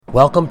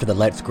Welcome to the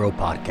Let's Grow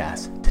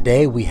podcast.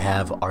 Today we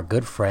have our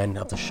good friend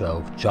of the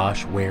show,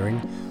 Josh Waring,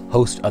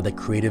 host of the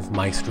Creative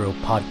Maestro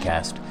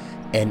podcast.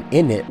 And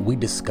in it, we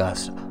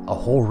discussed a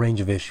whole range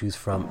of issues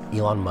from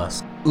Elon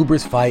Musk,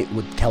 Uber's fight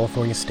with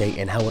California State,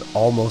 and how it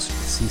almost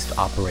ceased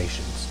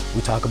operations.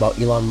 We talk about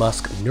Elon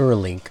Musk,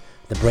 Neuralink,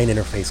 the brain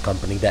interface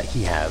company that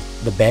he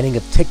has, the banning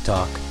of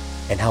TikTok,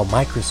 and how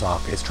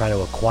Microsoft is trying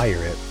to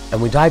acquire it.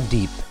 And we dive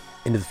deep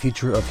into the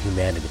future of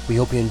humanity. We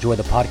hope you enjoy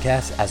the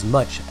podcast as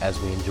much as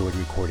we enjoyed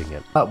recording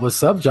it.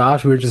 What's up,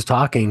 Josh? We were just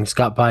talking. Just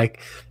got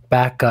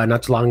back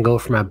not too long ago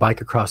from my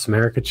Bike Across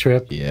America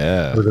trip.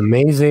 Yeah. It was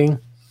amazing.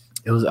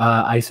 It was.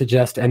 I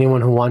suggest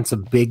anyone who wants a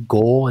big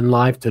goal in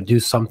life to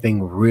do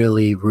something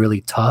really,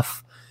 really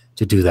tough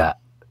to do that.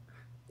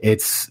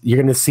 You're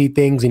going to see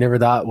things you never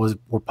thought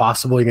were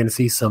possible. You're going to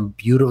see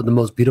the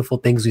most beautiful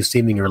things you've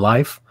seen in your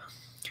life.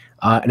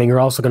 And then you're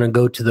also going to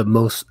go to the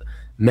most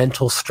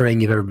mental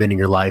strain you've ever been in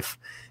your life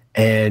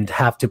and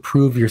have to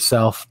prove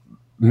yourself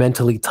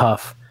mentally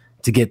tough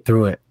to get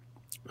through it.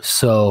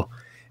 So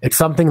it's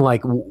something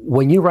like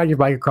when you ride your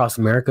bike across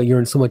America, you're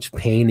in so much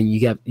pain and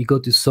you go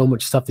through so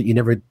much stuff that you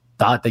never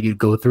thought that you'd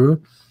go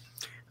through,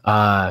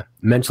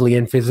 mentally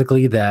and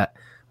physically, that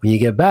when you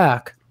get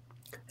back,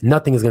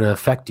 nothing is going to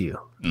affect you.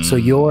 So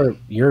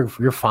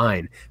you're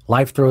fine.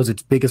 Life throws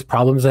its biggest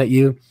problems at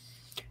you, and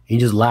you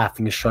just laugh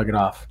and you shrug it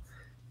off.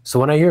 So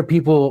when I hear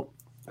people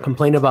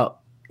complain about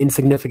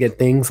insignificant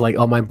things like,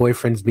 oh, my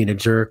boyfriend's being a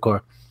jerk,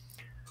 or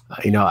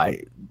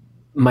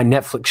my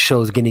Netflix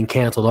show's getting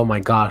canceled, oh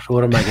my gosh,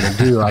 what am I going to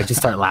do? I just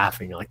start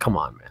laughing. Like, come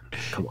on,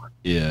 man, come on.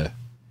 Yeah.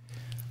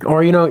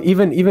 Or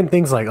even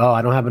things like, oh,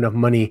 I don't have enough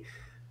money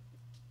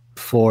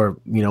for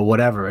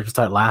whatever. I just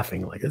start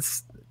laughing. Like,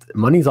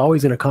 money's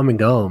always going to come and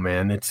go,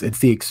 man. It's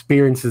the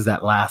experiences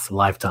that last a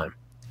lifetime.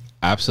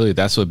 Absolutely.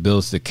 That's what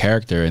builds the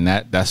character, and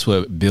that's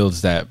what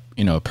builds that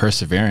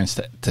perseverance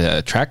to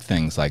attract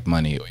things like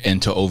money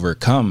and to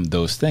overcome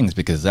those things,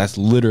 because that's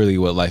literally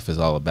what life is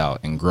all about,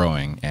 and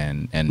growing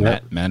and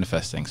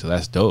manifesting. So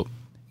that's dope.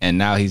 And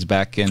now he's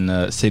back in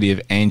the City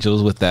of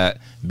Angels with that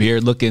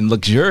beard looking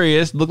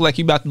luxurious. Look like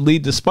you about to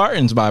lead the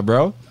Spartans, my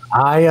bro.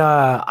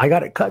 I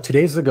got it cut 2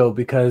 days ago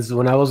because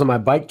when I was on my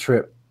bike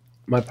trip,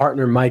 my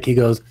partner Mike, he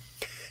goes,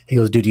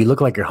 dude, you look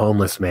like you're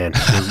homeless, man.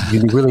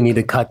 You really need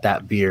to cut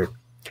that beard.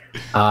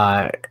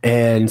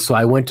 And so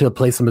I went to a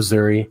place in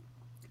Missouri.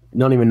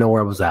 Don't even know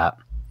where I was at.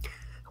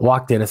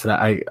 Walked in. I said,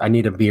 I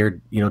need a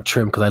beard,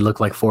 trim, because I look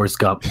like Forrest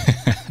Gump.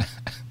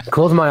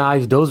 Closed my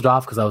eyes, dozed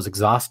off because I was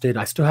exhausted.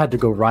 I still had to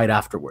go right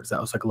afterwards. That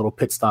was like a little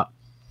pit stop.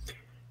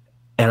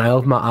 And I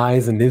opened my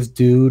eyes, and this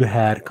dude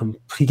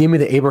he gave me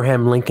the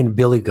Abraham Lincoln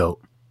Billy Goat.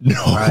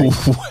 No way.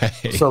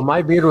 So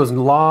my beard was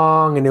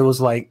long, and it was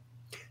like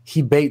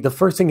the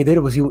first thing he did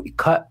was he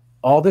cut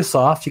all this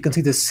off. You can see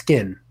the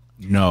skin.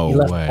 No way. He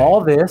left all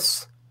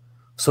this,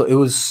 so it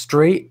was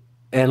straight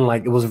and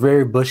like it was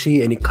very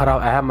bushy. And he cut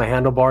out. I had my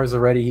handlebars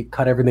already. He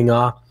cut everything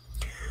off.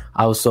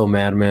 I was so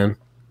mad, man.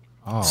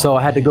 Oh, so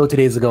I had to go 2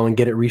 days ago and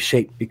get it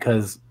reshaped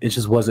because it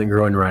just wasn't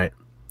growing right.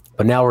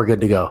 But now we're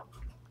good to go.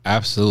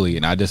 Absolutely.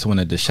 And I just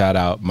wanted to shout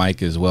out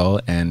Mike as well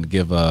and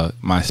give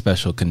my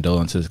special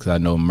condolences, because I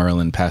know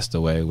Merlin passed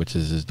away, which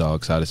is his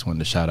dog. So I just wanted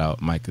to shout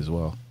out Mike as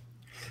well.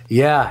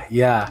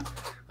 Yeah.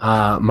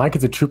 Mike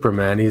is a trooper,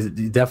 man.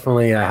 He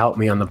definitely helped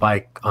me on the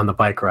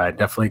bike ride.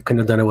 Definitely couldn't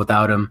have done it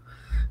without him.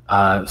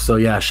 So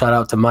yeah, shout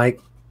out to Mike,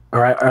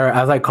 or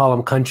as I call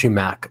him, Country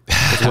Mac.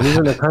 When he's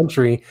in the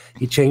country,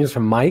 he changes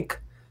from Mike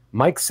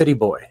City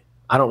Boy.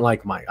 I don't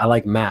like Mike. I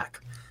like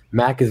Mac.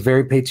 Mac is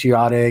very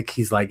patriotic.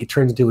 He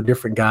turns into a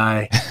different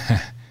guy.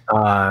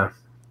 But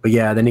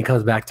yeah, then he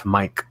comes back to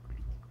Mike.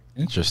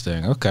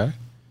 Interesting. Okay.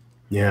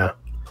 Yeah.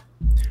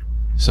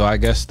 So I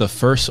guess the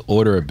first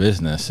order of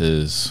business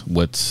is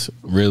what's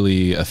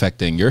really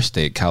affecting your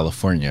state,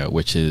 California,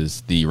 which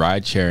is the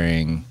ride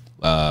sharing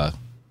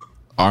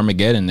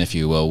Armageddon, if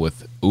you will,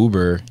 with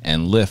Uber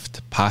and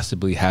Lyft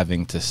possibly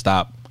having to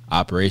stop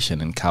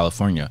operation in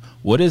California.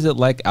 What is it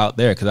like out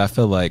there? Because I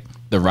feel like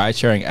the ride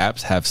sharing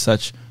apps have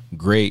such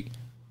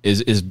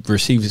is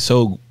received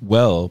so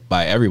well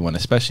by everyone,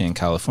 especially in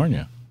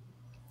California.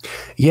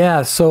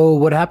 Yeah. So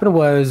what happened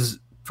was,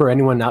 for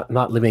anyone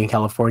not living in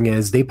California,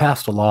 is they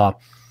passed a law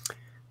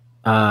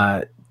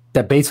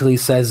that basically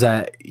says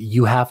that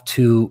you have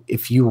to,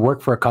 if you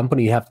work for a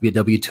company, you have to be a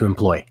W-2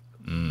 employee.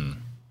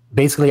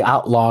 Basically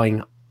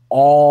outlawing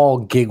all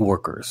gig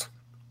workers,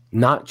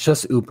 not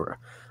just Uber.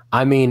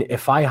 I mean,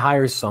 if I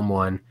hire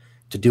someone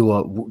to do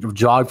a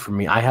job for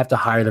me, I have to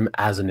hire them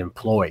as an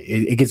employee.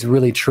 It gets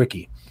really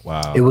tricky.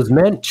 Wow. It was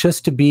meant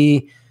just to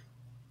be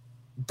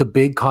the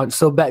big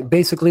so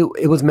basically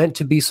it was meant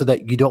to be so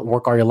that you don't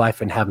work all your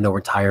life and have no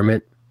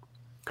retirement,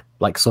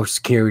 like Social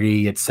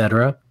Security,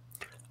 etc.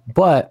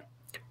 But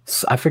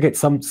I forget,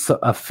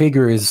 a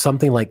figure is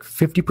something like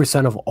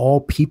 50% of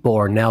all people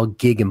are now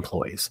gig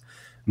employees,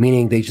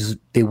 meaning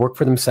they work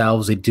for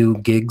themselves, they do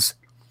gigs,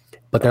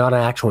 but they're not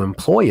an actual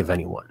employee of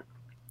anyone.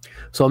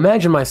 So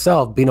imagine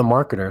myself being a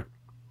marketer.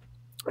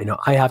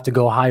 I have to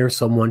go hire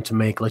someone to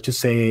make, let's just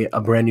say,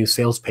 a brand new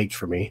sales page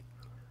for me.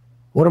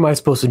 what am I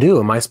supposed to do?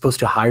 Am I supposed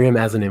to hire him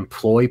as an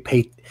employee,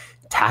 pay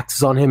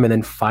taxes on him, and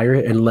then fire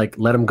it and like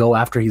let him go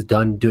after he's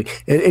done doing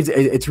it?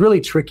 It's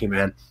really tricky,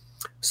 man.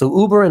 So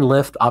Uber and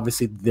Lyft,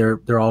 obviously,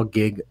 they're all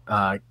gig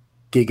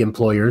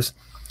employers,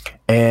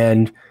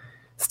 and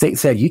state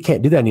said you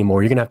can't do that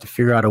anymore. You're gonna have to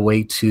figure out a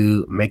way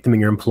to make them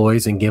your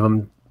employees and give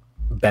them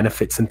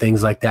benefits and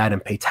things like that,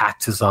 and pay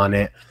taxes on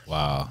it.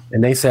 Wow.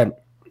 And they said,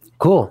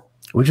 cool,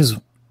 we're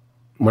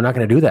not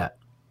gonna do that.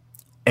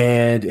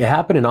 And it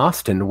happened in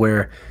Austin,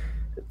 where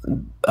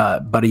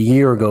about a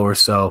year ago or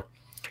so,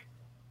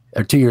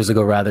 or 2 years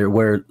ago rather,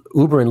 where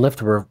Uber and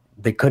Lyft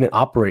they couldn't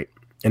operate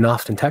in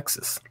Austin,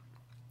 Texas.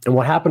 And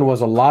what happened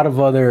was a lot of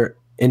other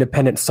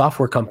independent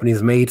software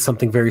companies made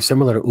something very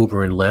similar to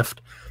Uber and Lyft,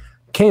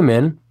 came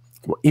in.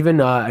 Even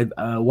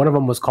one of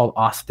them was called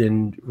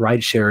Austin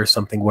Rideshare or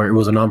something, where it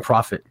was a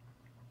nonprofit.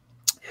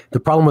 The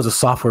problem was the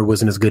software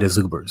wasn't as good as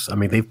Uber's. I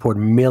mean, they've poured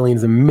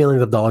millions and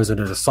millions of dollars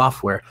into the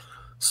software.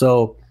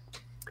 So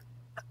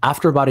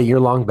after about a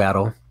year-long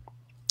battle,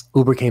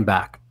 Uber came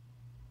back,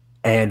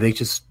 and they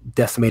just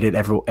decimated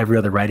every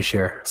other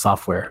rideshare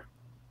software,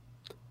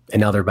 and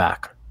now they're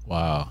back.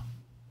 Wow.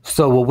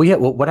 So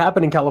what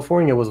happened in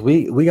California was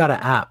we got an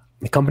app.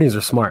 The companies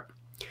are smart.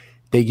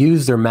 They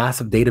use their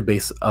massive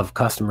database of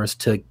customers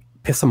to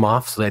piss them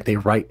off, so that they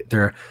write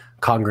their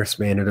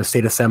congressman or their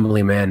state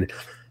assemblyman,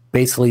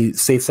 basically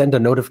send a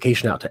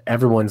notification out to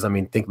everyone's. I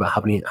mean, think about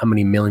how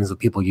many millions of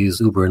people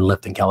use Uber and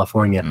Lyft in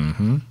California,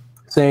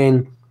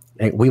 saying,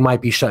 hey, we might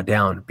be shut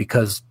down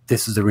because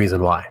this is the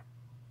reason why.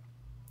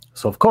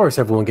 So of course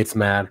everyone gets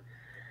mad,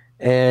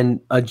 and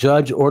a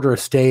judge ordered a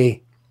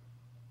stay,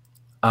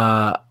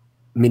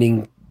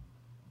 meaning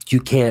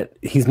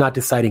he's not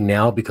deciding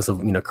now because of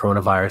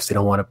coronavirus. They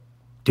don't want to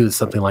do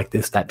something like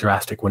this that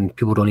drastic when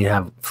people don't even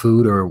have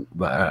food or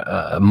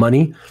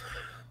money.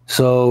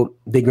 So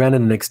they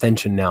granted an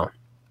extension now,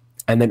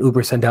 and then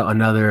Uber sent out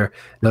another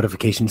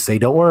notification to say,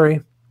 don't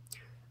worry,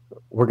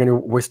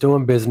 we're still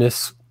in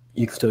business.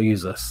 You can still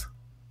use us.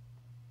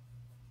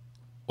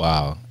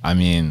 Wow. I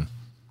mean,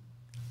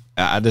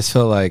 I just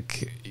feel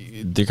like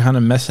they're kind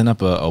of messing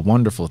up a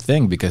wonderful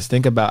thing, because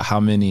think about how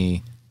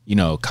many,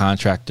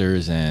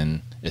 contractors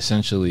and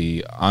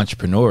essentially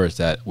entrepreneurs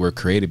that were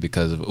created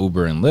because of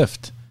Uber and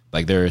Lyft.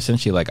 Like, they're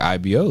essentially like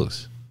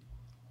IBOs.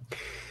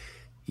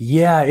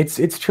 Yeah,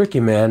 it's tricky,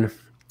 man,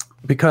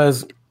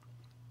 because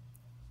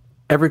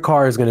every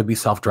car is going to be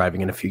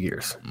self-driving in a few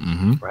years,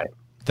 right?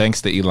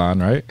 Thanks to Elon,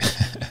 right?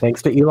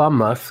 Thanks to Elon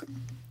Musk.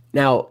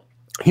 Now,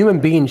 human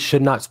beings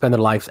should not spend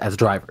their lives as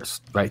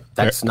drivers, right?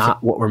 That's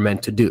not what we're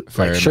meant to do.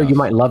 Right? Sure, you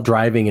might love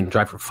driving and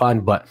drive for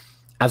fun, but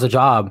as a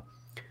job,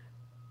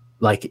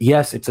 like,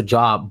 yes, it's a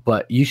job,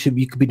 but you could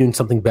be doing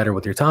something better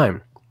with your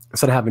time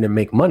instead of having to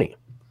make money.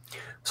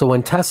 So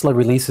when Tesla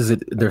releases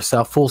their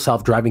full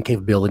self-driving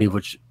capability,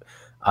 which,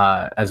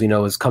 as you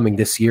know, is coming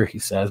this year, he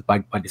says,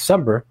 by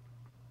December,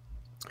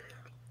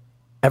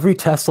 every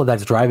Tesla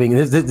that's driving,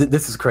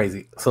 this is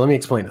crazy. So let me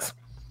explain this.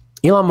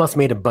 Elon Musk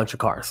made a bunch of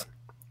cars.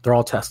 They're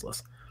all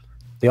Teslas.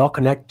 They all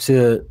connect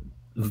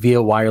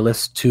via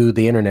wireless to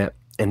the internet,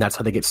 and that's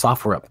how they get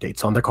software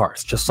updates on their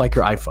cars, just like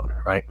your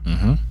iPhone, right?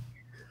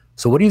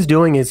 So what he's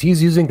doing is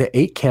he's using the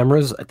 8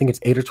 cameras, I think it's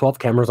 8 or 12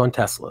 cameras on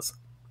Teslas,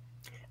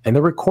 and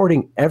they're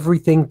recording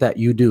everything that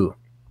you do.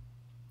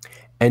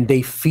 And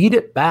they feed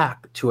it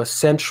back to a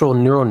central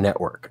neural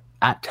network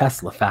at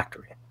Tesla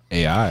factory.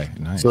 AI,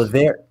 nice. So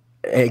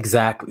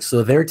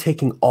they're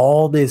taking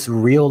all this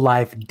real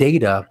life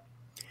data,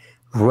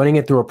 running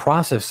it through a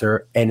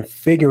processor, and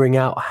figuring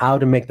out how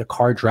to make the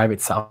car drive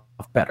itself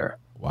better.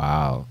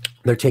 Wow.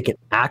 They're taking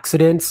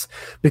accidents,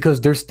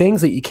 because there's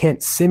things that you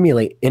can't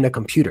simulate in a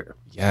computer.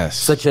 Yes.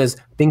 Such as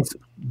things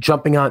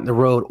jumping out in the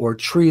road, or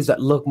trees that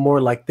look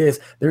more like this.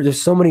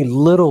 There's so many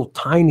little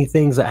tiny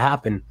things that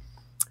happen,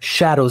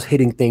 shadows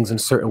hitting things in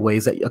certain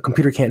ways that a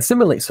computer can't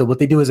simulate. So what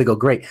they do is they go,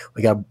 great,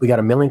 we got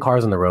 1 million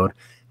cars on the road,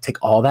 take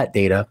all that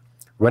data,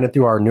 run it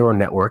through our neural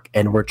network,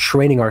 and we're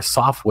training our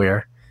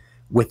software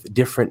with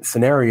different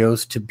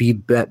scenarios to be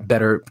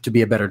better, to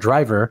be a better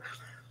driver.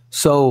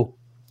 So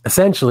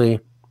essentially,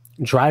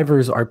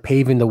 drivers are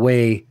paving the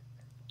way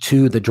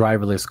to the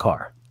driverless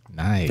car.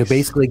 Nice. They're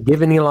basically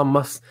giving Elon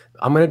Musk,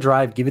 I'm going to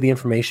drive, give you the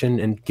information,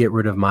 and get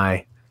rid of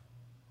my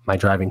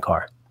driving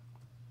car.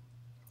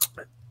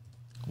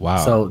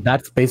 Wow. So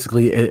that's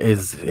basically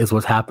is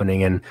what's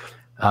happening. And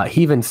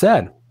he even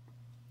said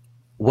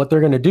what they're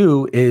going to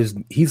do is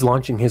he's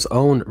launching his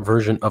own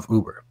version of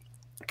Uber.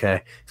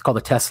 Okay. It's called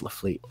the Tesla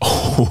fleet.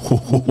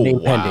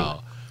 Name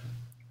pending.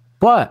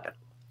 But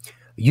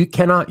you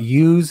cannot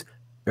use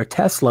your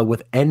Tesla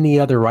with any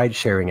other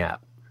ride-sharing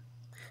app.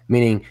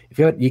 Meaning, if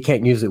you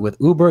can't use it with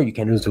Uber, you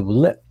can't use it with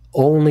Lyft,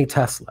 only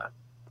Tesla.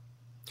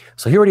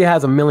 So he already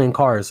has 1 million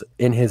cars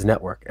in his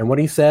network. And what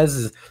he says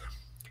is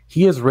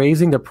he is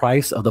raising the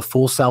price of the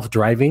full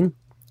self-driving,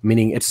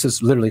 meaning it's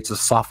just literally it's a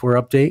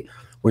software update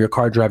where your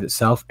car drives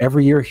itself.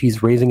 Every year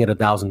he's raising it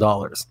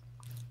 $1,000.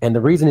 And the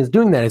reason he's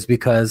doing that is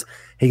because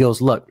he goes,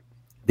 look,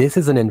 this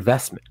is an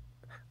investment.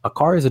 A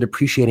car is a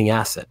depreciating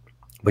asset,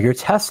 but your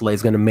Tesla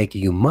is going to make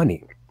you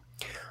money.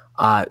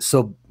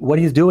 So what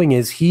he's doing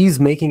is he's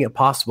making it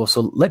possible.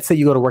 So let's say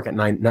you go to work at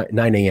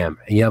 9 a.m.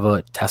 and you have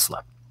a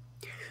Tesla.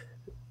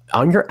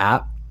 On your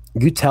app,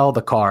 you tell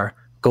the car,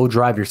 go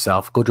drive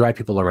yourself, go drive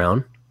people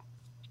around,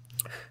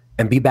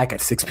 and be back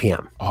at 6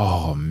 p.m.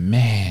 Oh,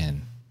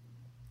 man.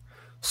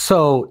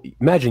 So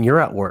imagine you're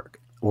at work,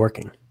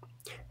 working,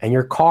 and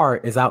your car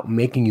is out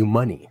making you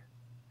money.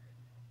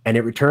 And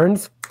it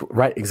returns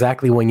right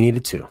exactly when you need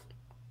it to.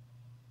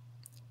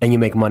 And you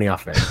make money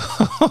off it.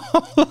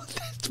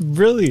 That's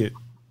brilliant.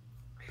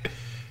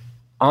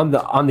 On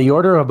the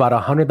order of about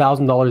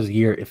 $100,000 a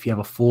year if you have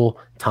a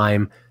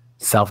full-time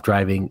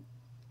self-driving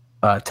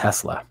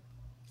Tesla.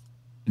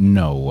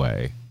 No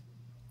way.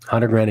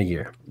 $100,000 a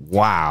year.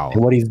 Wow.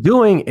 And what he's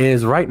doing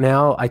is right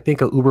now, I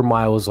think a Uber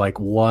mile is like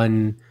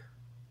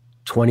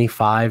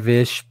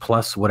 $125-ish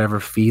plus whatever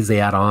fees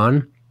they add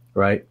on,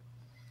 right?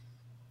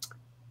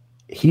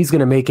 He's going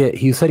to make it,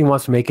 he said he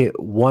wants to make it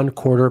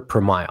 $0.25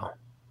 per mile.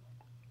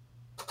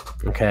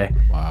 Okay.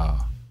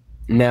 Wow.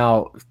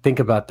 Now, think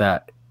about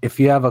that. If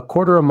you have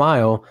 $0.25 a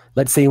mile,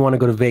 let's say you want to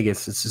go to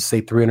Vegas, let's just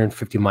say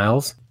 350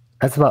 miles.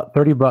 That's about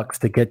 $30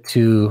 to get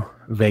to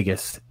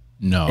Vegas.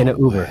 No in an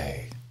Uber.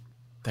 way.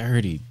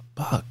 $30.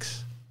 The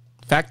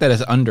fact that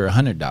it's under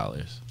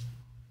 $100.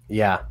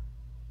 Yeah.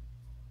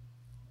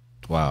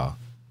 Wow.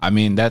 I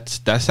mean, that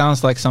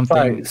sounds like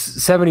something.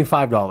 Sorry,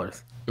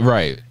 $75.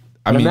 Right.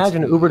 I mean,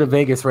 imagine Uber to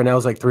Vegas right now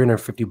is like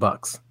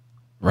 $350.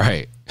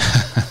 Right.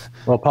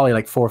 Well, probably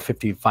like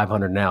 $450,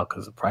 $500 now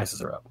because the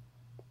prices are up.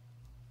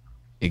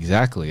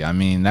 Exactly. I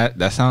mean,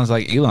 that sounds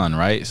like Elon,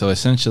 right? So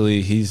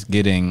essentially he's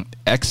getting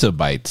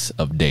exabytes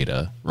of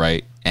data,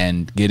 right?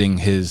 And getting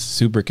his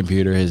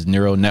supercomputer, his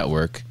neural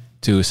network,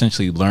 to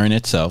essentially learn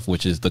itself,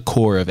 which is the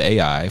core of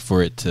AI,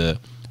 for it to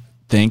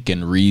think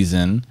and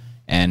reason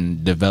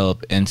and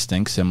develop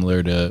instincts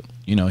similar to,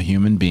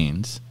 human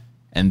beings.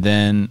 And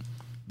then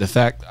the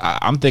fact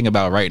I'm thinking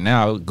about right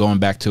now, going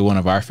back to one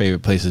of our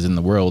favorite places in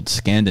the world,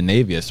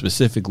 Scandinavia,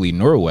 specifically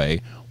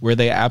Norway, where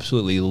they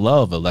absolutely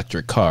love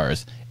electric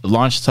cars.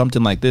 Launched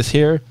something like this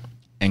here,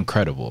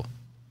 incredible.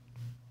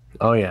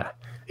 Oh, yeah.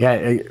 Yeah,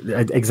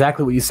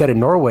 exactly what you said. In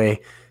Norway,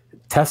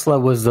 Tesla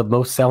was the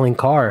most selling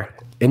car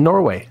in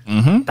Norway.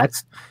 Mm-hmm.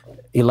 That's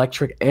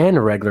electric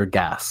and regular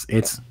gas.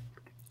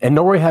 And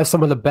Norway has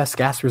some of the best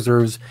gas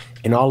reserves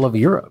in all of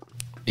Europe.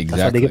 Exactly.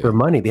 That's how they get their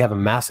money. They have a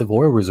massive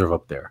oil reserve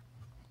up there.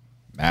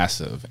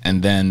 Massive.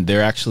 And then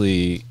they're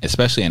actually,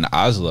 especially in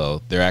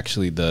Oslo, they're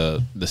actually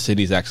the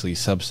city's actually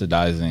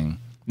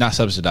not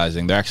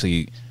subsidizing. They're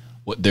actually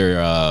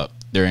they're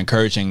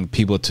encouraging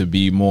people to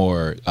be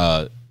more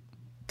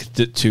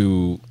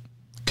to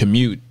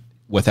commute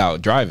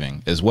without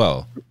driving as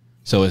well.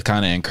 So it's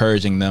kind of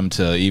encouraging them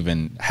to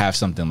even have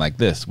something like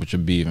this, which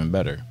would be even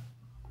better.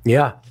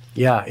 Yeah,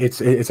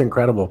 it's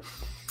incredible.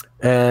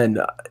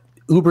 And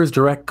Uber's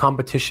direct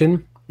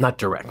competition, not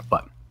direct,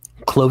 but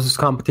closest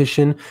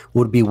competition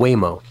would be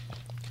Waymo,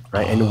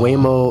 right? And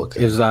Waymo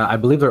is, I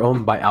believe they're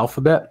owned by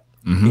Alphabet.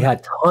 Mm-hmm. They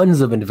had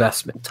tons of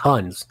investment,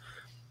 tons.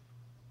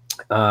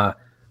 Now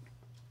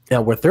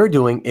what they're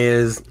doing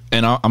is,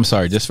 and I'm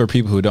sorry, just for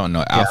people who don't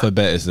know,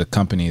 Alphabet is the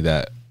company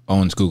that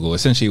owns Google.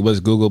 Essentially, it was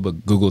Google,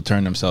 but Google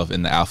turned themselves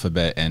into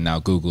Alphabet, and now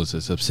Google is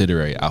a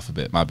subsidiary of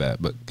Alphabet. My bad,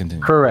 but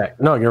continue. Correct.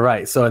 No, you're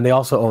right. So, and they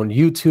also own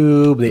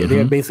YouTube.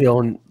 They basically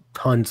own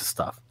tons of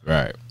stuff.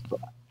 Right.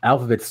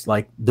 Alphabet's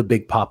like the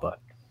big papa,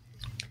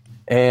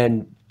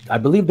 and I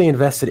believe they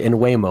invested in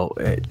Waymo.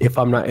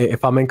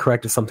 If I'm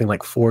incorrect, it's something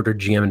like Ford or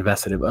GM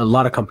invested in. A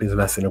lot of companies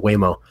invested in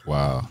Waymo.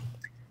 Wow.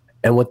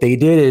 And what they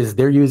did is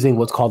they're using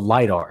what's called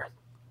LiDAR,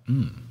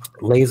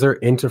 laser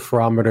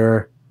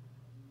interferometer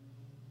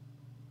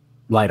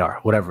LiDAR,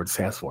 whatever it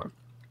stands for.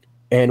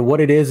 And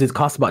what it is, it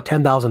costs about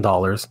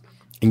 $10,000,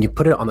 and you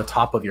put it on the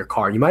top of your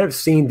car. You might have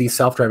seen these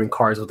self-driving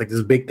cars with like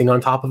this big thing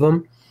on top of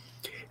them.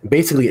 And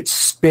basically, it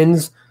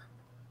spins.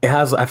 It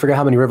has, I forget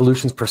how many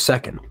revolutions per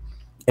second,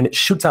 and it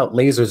shoots out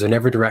lasers in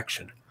every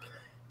direction.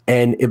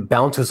 And it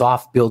bounces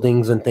off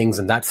buildings and things,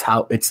 and that's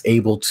how it's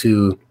able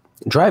to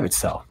drive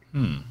itself.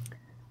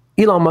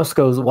 Elon Musk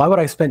goes, why would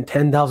I spend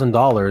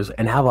 $10,000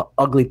 and have an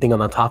ugly thing on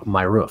the top of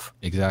my roof?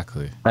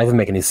 Exactly. That doesn't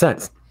make any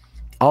sense.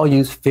 I'll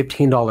use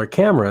 $15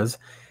 cameras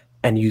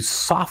and use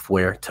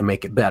software to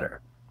make it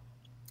better,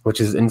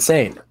 which is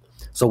insane.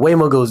 So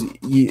Waymo goes,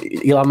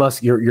 Elon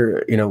Musk,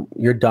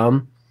 you're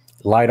dumb.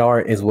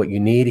 LiDAR is what you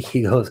need.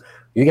 He goes,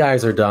 you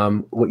guys are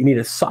dumb. What you need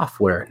is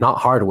software, not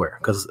hardware,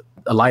 because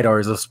a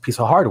LiDAR is a piece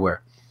of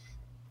hardware.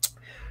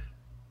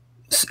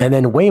 And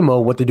then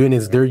Waymo, what they're doing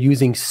is they're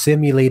using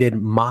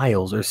simulated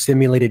miles or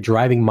simulated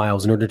driving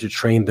miles in order to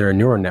train their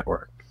neural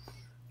network.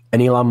 And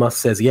Elon Musk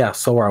says, yeah,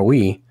 so are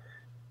we.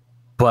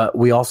 But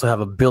we also have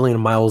 1 billion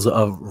miles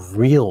of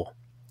real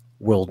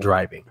world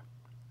driving.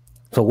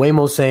 So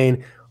Waymo's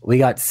saying we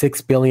got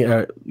 6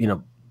 billion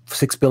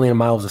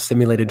miles of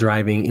simulated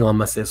driving. Elon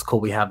Musk says, cool,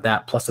 we have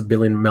that plus 1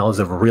 billion miles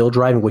of real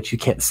driving, which you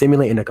can't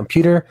simulate in a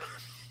computer.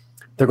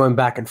 They're going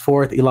back and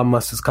forth. Elon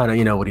Musk is kind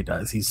of, what he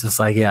does. He's just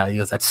like, yeah, he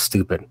goes, that's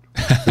stupid.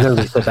 He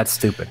literally said, that's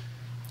stupid.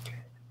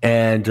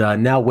 And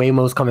now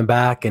Waymo's coming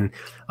back, and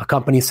a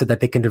company said that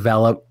they can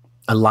develop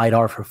a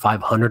LiDAR for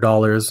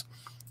 $500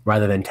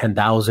 rather than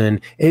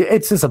 $10,000.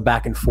 It's just a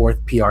back and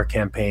forth PR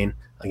campaign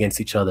against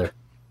each other.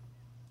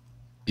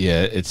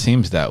 Yeah, it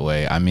seems that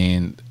way. I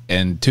mean,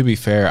 and to be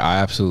fair, I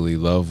absolutely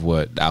love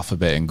what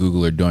Alphabet and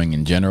Google are doing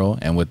in general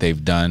and what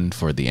they've done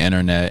for the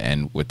internet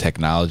and with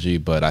technology.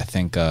 But I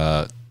think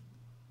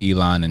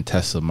Elon and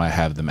Tesla might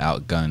have them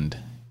outgunned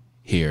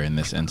here in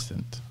this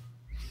instance.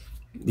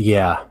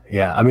 Yeah.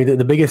 I mean,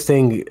 the biggest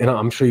thing, and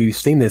I'm sure you've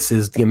seen this,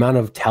 is the amount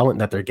of talent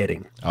that they're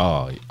getting.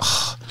 Oh,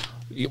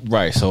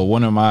 right. So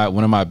one of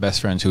my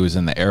best friends who is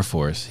in the Air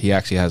Force, he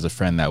actually has a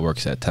friend that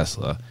works at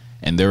Tesla,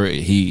 and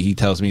he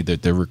tells me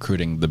that they're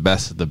recruiting the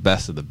best of the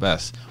best of the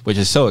best, which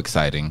is so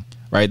exciting,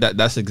 right?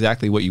 That's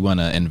exactly what you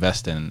want to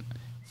invest in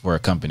for a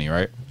company,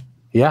 right?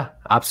 Yeah,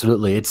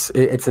 absolutely. It's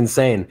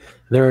insane.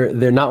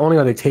 They're not only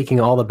are they taking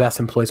all the best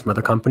employees from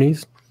other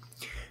companies,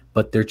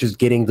 but they're just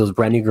getting those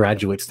brand new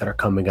graduates that are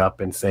coming up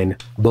and saying,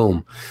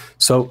 boom.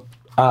 So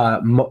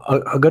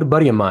a good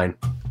buddy of mine,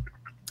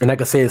 and I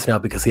can say this now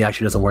because he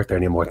actually doesn't work there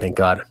anymore, thank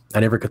God.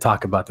 I never could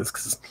talk about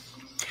this.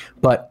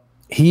 But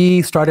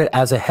he started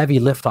as a heavy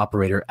lift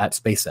operator at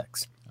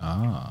SpaceX.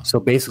 So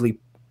basically,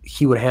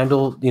 he would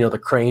handle the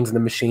cranes and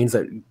the machines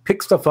that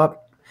pick stuff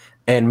up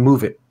and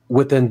move it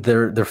within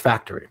their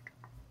factory.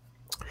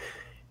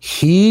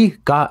 He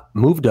got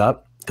moved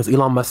up, because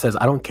Elon Musk says,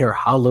 I don't care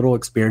how little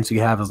experience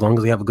you have, as long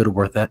as you have a good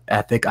work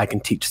ethic, I can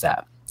teach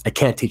that. I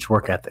can't teach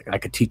work ethic. I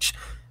could teach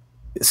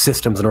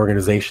systems and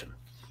organization.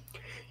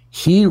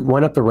 He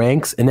went up the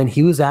ranks, and then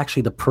he was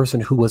actually the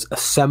person who was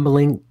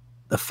assembling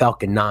the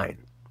Falcon 9.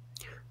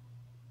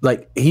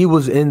 Like, he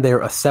was in there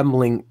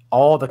assembling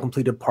all the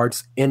completed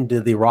parts into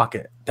the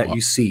rocket that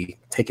you see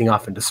taking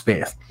off into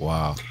space.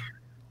 Wow.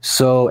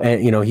 So,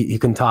 and he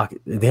can talk.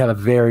 They have a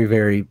very,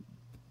 very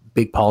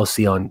big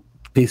policy on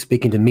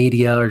speaking to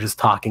media or just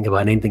talking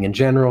about anything in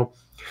general.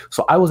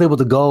 So I was able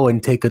to go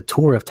and take a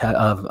tour of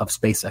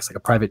SpaceX, like a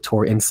private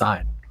tour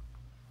inside.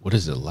 What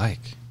is it like?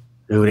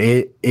 Dude,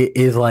 it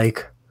is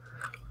like,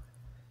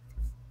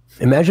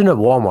 imagine a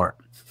Walmart,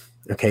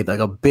 okay, like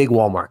a big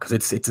Walmart, because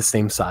it's the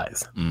same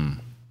size.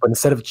 But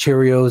instead of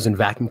Cheerios and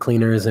vacuum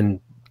cleaners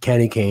and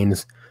candy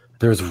canes,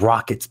 there's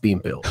rockets being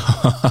built.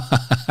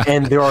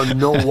 And there are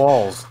no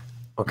walls,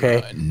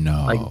 okay?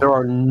 No. Like, there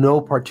are no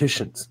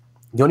partitions.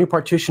 The only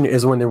partition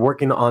is when they're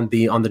working on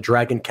the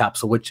Dragon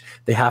capsule, which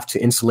they have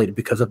to insulate it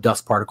because of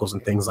dust particles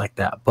and things like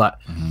that. But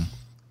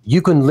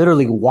you can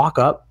literally walk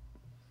up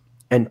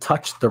and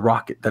touch the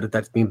rocket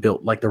that's being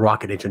built, like the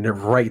rocket engine. They're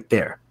right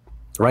there,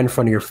 right in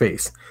front of your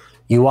face.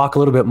 You walk a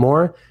little bit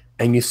more,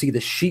 and you see the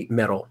sheet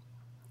metal,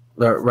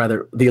 or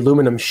rather the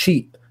aluminum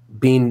sheet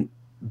being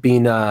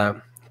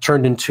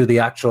turned into the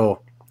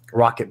actual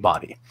rocket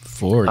body.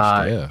 Forged,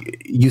 yeah.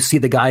 You see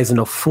the guys in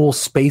a full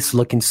space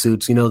looking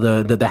suits, the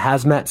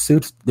hazmat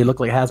suits. They look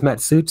like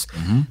hazmat suits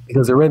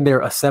because they're in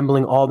there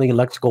assembling all the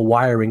electrical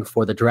wiring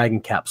for the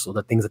Dragon capsule,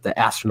 the things that the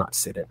astronauts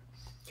sit in.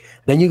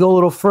 Then you go a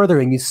little further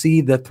and you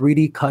see the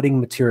 3D cutting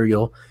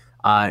material.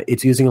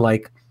 It's using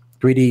like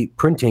 3D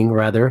printing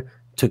rather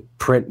to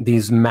print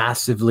these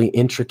massively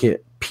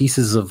intricate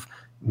pieces of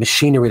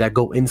machinery that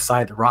go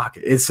inside the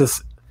rocket.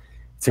 It's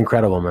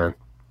incredible, man.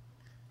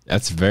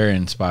 That's very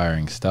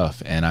inspiring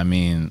stuff. And I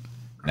mean,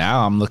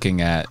 now I'm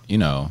looking at,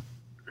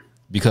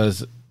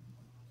 because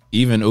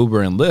even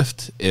Uber and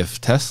Lyft, if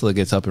Tesla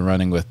gets up and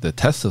running with the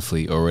Tesla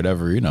fleet or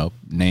whatever,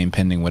 name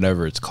pending,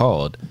 whatever it's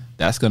called,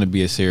 that's going to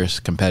be a serious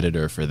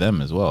competitor for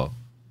them as well.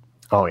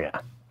 Oh,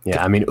 yeah.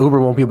 Yeah. I mean, Uber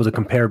won't be able to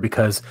compare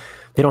because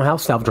they don't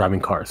have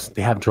self-driving cars.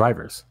 They have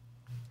drivers.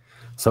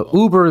 So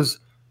Uber's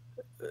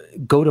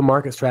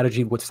go-to-market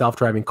strategy with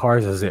self-driving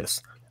cars is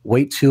this: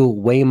 wait till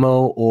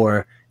Waymo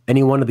or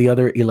any one of the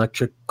other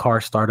electric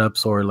car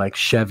startups, or like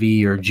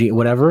Chevy or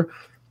whatever,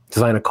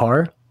 design a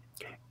car,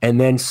 and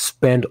then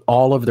spend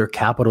all of their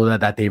capital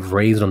that they've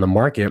raised on the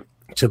market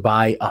to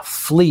buy a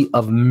fleet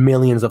of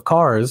millions of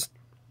cars.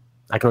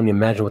 I can only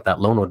imagine what that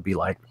loan would be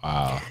like.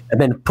 Wow.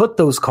 And then put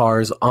those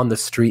cars on the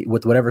street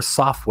with whatever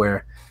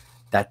software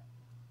that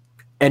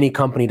any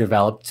company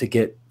developed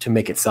to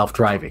make it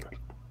self-driving.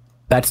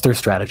 That's their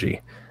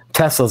strategy.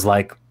 Tesla's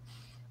like,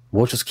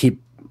 we'll just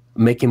keep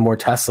making more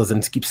Teslas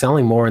and keep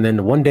selling more, and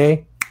then one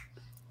day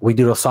we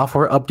do a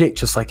software update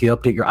just like you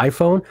update your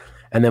iPhone,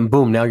 and then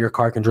boom, now your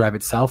car can drive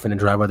itself and then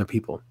drive other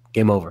people.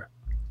 Game over.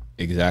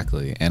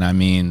 Exactly. And I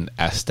mean,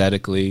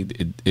 aesthetically,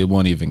 it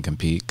won't even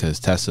compete because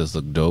Teslas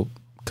look dope,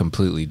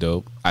 completely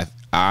dope. I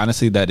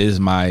honestly, that is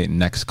my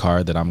next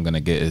car that I'm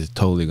gonna get, is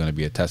totally gonna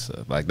be a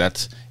Tesla. Like,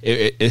 that's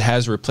it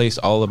has replaced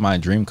all of my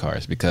dream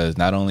cars, because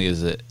not only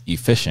is it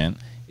efficient,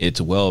 it's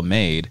well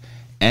made,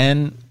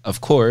 and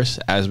of course,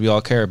 as we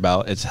all care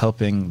about, it's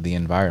helping the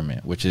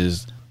environment, which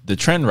is the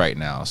trend right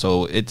now.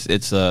 So it's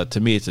to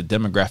me, it's a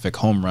demographic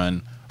home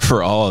run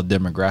for all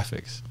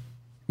demographics.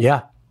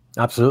 Yeah,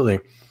 absolutely.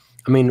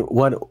 I mean,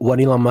 what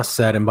Elon Musk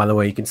said, and by the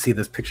way, you can see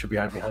this picture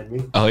behind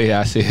me. Oh yeah,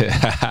 I see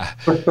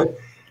it.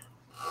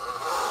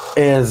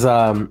 Is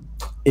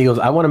He goes,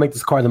 I want to make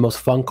this car the most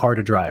fun car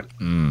to drive.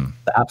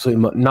 The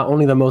absolute not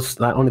only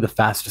the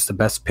fastest, the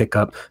best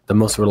pickup, the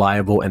most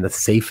reliable, and the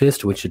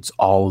safest, which it's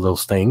all of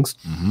those things,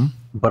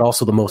 but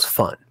also the most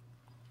fun.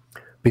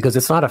 Because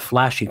it's not a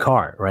flashy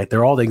car, right?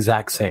 They're all the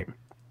exact same.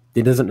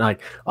 It doesn't like,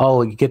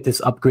 oh, you get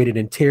this upgraded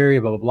interior,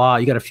 blah, blah, blah.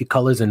 You got a few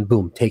colors and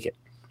boom, take it.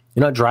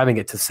 You're not driving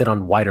it to sit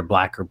on white or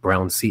black or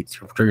brown seats.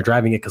 You're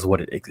driving it because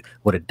what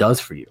it does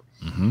for you.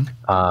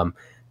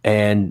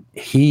 And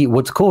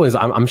what's cool is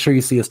I'm sure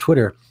you see his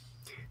Twitter.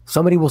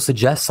 Somebody will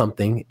suggest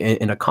something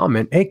in a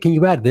comment. Hey, can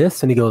you add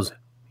this? And he goes,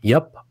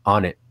 yep,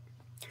 on it.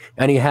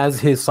 And he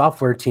has his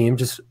software team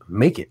just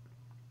make it.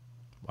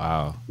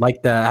 Wow.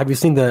 Like have you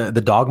seen the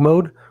dog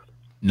mode?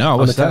 No,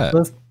 what's that?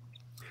 Teslas?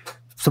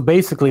 So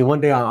basically,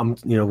 one day I'm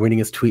reading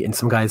his tweet, and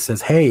some guy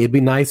says, "Hey, it'd be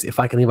nice if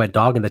I can leave my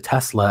dog in the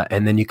Tesla,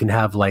 and then you can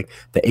have like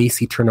the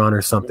AC turn on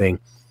or something."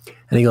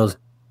 And he goes,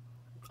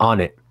 "On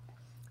it."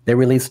 They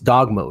released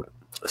dog mode,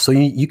 so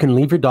you can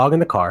leave your dog in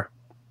the car.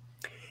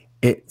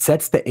 It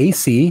sets the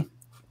AC,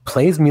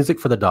 plays music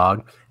for the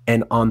dog,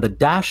 and on the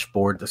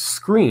dashboard, the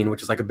screen,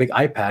 which is like a big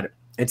iPad,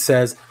 it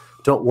says,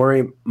 "Don't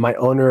worry, my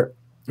owner."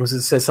 It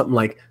says something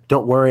like,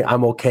 "Don't worry,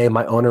 I'm okay.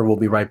 My owner will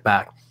be right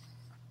back."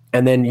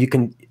 And then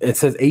it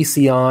says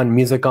AC on,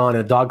 music on,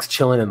 and the dog's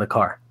chilling in the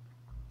car.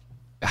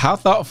 How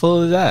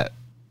thoughtful is that?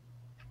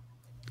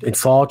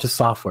 It's all just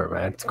software,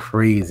 man. It's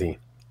crazy.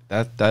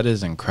 That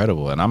is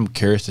incredible. And I'm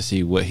curious to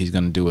see what he's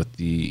going to do with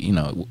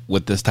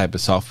with this type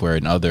of software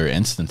in other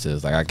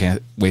instances. Like, I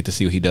can't wait to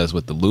see what he does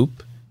with the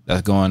loop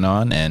that's going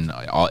on and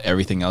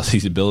everything else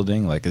he's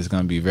building. Like, it's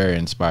going to be very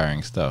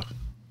inspiring stuff.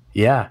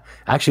 Yeah.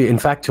 Actually, in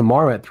fact,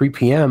 tomorrow at 3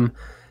 p.m.,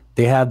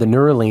 they have the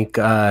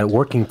Neuralink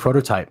working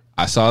prototype.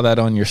 I saw that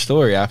on your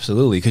story.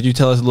 Absolutely. Could you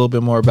tell us a little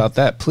bit more about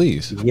that,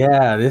 please?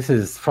 Yeah, this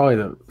is probably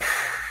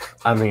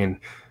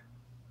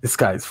this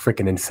guy's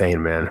freaking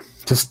insane, man.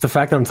 Just the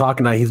fact that I'm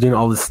talking about he's doing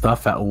all this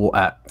stuff at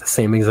the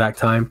same exact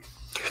time.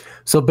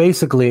 So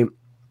basically,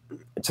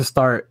 to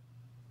start,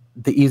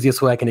 the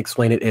easiest way I can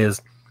explain it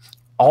is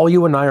all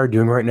you and I are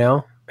doing right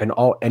now, and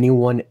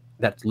anyone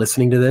that's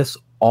listening to this,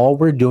 all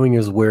we're doing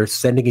is we're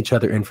sending each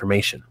other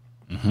information,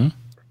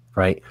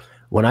 right?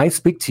 When I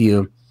speak to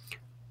you,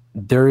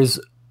 there's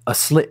a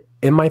slit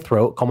in my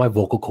throat called my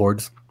vocal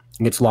cords.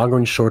 It gets longer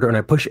and shorter, and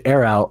I push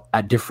air out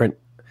at different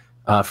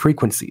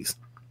frequencies.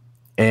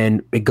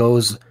 And it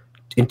goes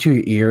into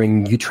your ear,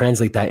 and you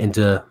translate that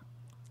into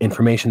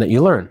information that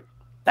you learn.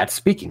 That's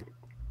speaking.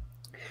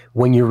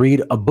 When you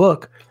read a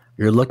book,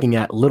 you're looking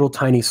at little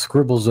tiny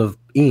scribbles of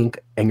ink,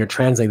 and you're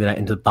translating that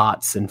into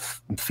thoughts and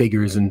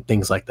figures and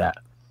things like that.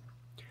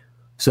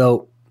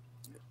 So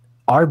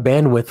our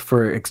bandwidth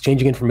for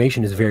exchanging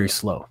information is very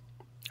slow.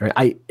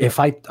 Right?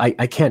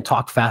 I can't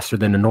talk faster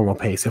than a normal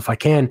pace. If I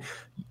can,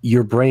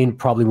 your brain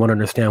probably won't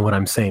understand what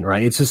I'm saying,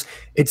 right? It's just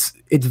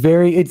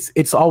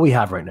it's all we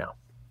have right now.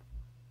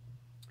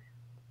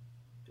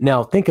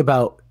 Now think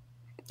about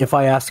if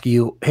I ask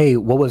you, hey,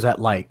 what was that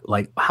like?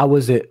 Like, how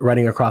was it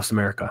riding across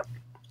America?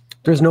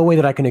 There's no way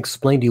that I can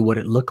explain to you what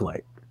it looked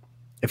like.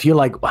 If you're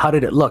like, how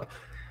did it look?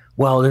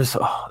 Well,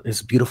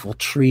 there's beautiful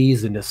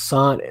trees and the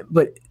sun,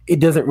 but it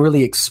doesn't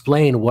really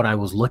explain what I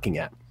was looking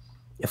at.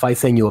 If I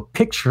send you a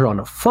picture on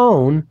a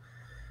phone,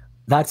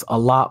 that's a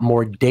lot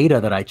more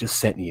data that I just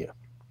sent you.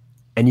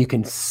 And you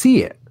can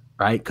see it,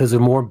 right? Because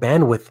there's more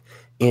bandwidth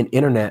in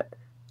internet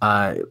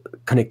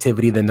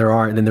connectivity than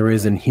there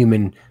is in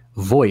human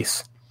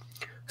voice.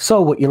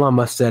 So what Elon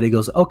Musk said, he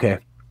goes, okay,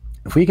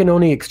 if we can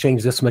only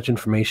exchange this much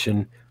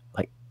information,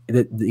 like,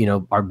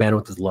 our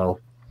bandwidth is low,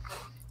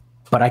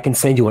 but I can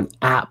send you an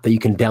app that you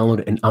can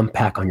download and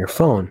unpack on your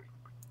phone.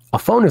 A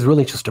phone is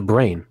really just a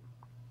brain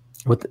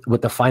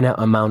with a finite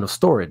amount of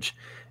storage.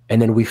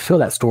 And then we fill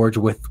that storage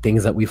with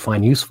things that we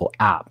find useful,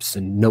 apps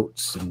and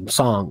notes and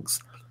songs.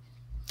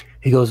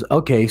 He goes,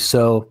 okay,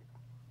 so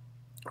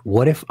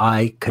what if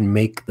I can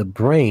make the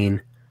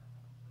brain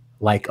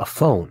like a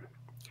phone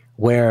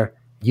where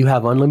you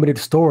have unlimited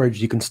storage,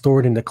 you can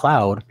store it in the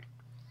cloud,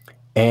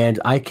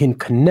 and I can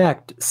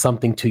connect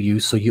something to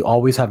you so you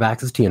always have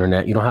access to the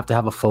internet. You don't have to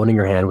have a phone in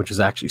your hand, which is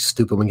actually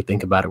stupid when you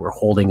think about it. We're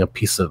holding a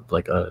piece of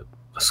like a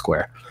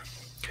square.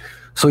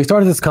 So he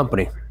started this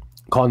company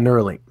called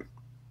Neuralink.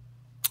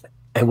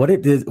 And what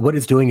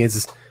it's doing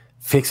is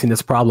fixing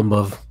this problem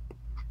of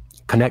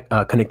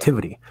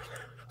connectivity.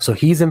 So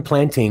he's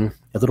implanting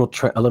a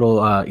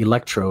little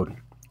electrode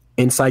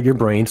inside your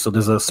brain. So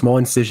there's a small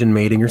incision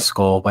made in your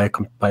skull by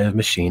a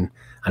machine.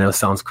 I know it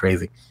sounds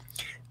crazy.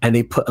 And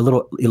they put a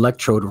little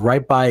electrode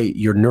right by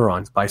your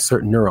neurons, by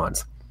certain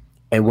neurons.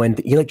 And when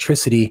the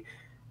electricity,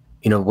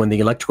 when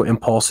the electrical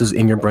impulses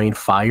in your brain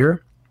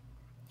fire,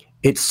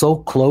 it's so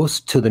close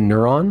to the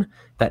neuron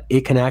that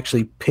it can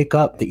actually pick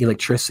up the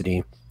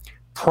electricity,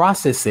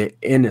 process it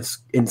in its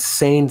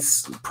insane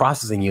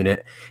processing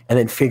unit, and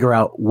then figure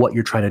out what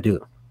you're trying to do.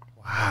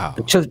 Wow.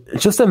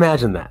 Just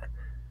imagine that.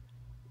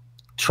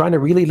 Trying to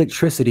relay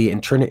electricity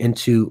and turn it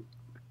into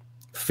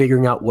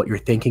figuring out what you're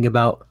thinking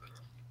about.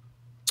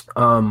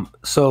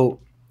 So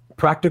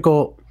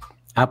practical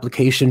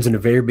applications in the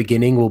very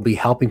beginning will be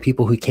helping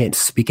people who can't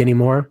speak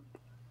anymore.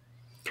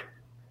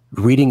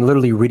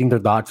 literally reading their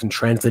thoughts and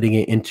translating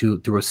it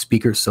through a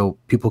speaker so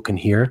people can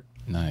hear.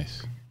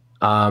 Nice.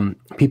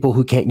 People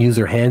who can't use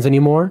their hands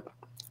anymore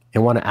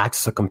and want to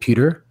access a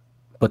computer,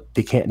 but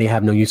they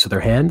have no use of their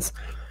hands.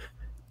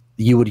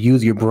 You would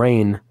use your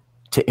brain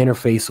to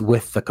interface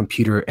with the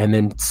computer and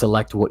then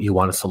select what you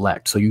want to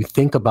select. So you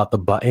think about the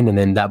button and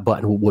then that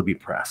button would be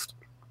pressed.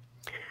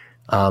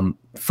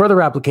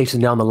 Further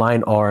applications down the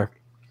line are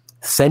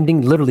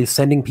literally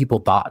sending people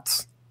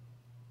thoughts.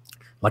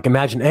 Like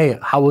imagine, hey,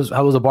 how was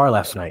a bar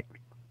last night?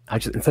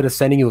 Instead of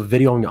sending you a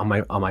video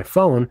on my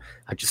phone,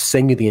 I just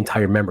send you the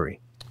entire memory.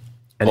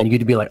 And then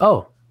you'd be like,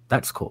 oh,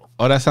 that's cool.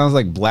 Oh, that sounds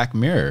like Black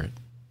Mirror.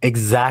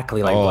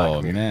 Exactly like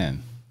Black Mirror. Oh,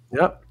 man.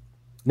 Yep.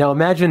 Now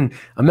imagine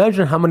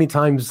how many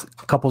times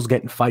couples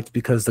get in fights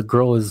because the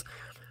girl is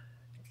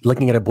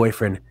looking at a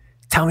boyfriend.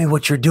 Tell me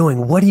what you're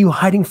doing. What are you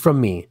hiding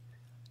from me?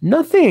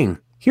 Nothing.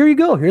 Here you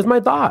go. Here's my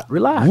thought.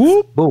 Relax.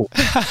 Whoop. Boom.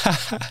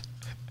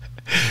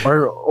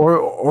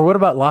 or what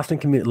about lost in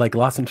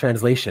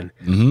translation?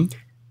 Mm-hmm.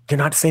 You're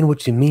not saying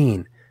what you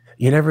mean.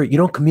 You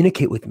don't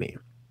communicate with me.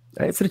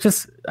 Right? So it's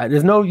just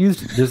there's no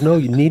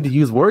need to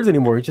use words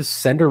anymore. You just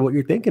send her what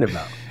you're thinking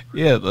about.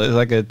 Yeah, it's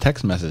like a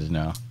text message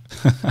now.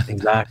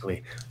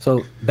 Exactly.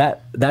 So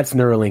that's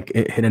Neuralink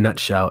in a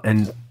nutshell.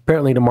 And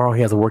apparently tomorrow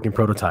he has a working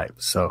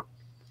prototype. So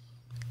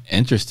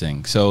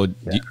interesting. So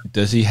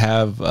does he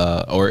have,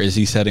 or is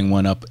he setting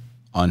one up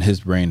on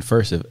his brain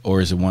first,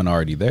 or is it one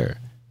already there?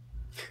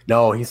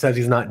 No, he says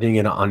he's not doing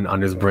it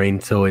on his brain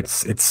till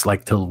it's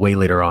like till way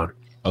later on.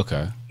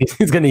 Okay.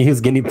 He's gonna use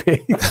guinea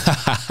pigs.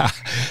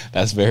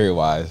 That's very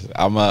wise.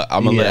 I'm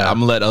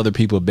gonna let other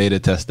people beta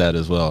test that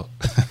as well.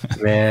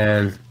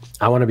 Man,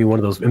 I want to be one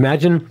of those.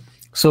 Imagine.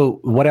 So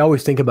what I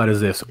always think about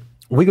is this: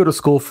 we go to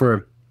school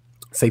for,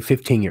 say,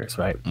 15 years,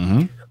 right?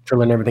 Mm-hmm. To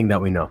learn everything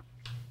that we know.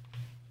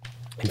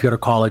 If you go to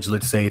college,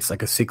 let's say it's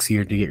like a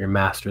 6-year to get your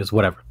master's,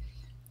 whatever.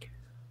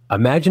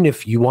 Imagine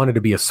if you wanted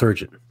to be a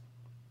surgeon.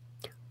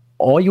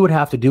 All you would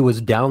have to do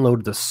is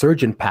download the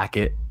surgeon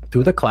packet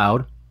through the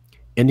cloud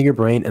into your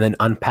brain and then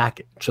unpack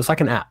it, just like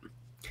an app.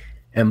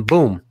 And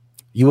boom,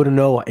 you would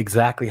know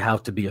exactly how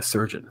to be a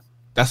surgeon.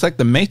 That's like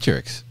the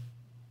Matrix.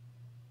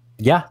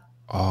 Yeah.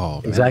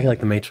 Oh, man. Exactly like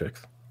the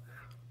Matrix.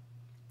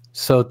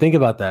 So think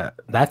about that.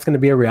 That's going to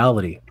be a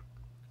reality.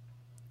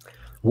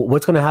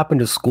 What's going to happen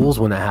to schools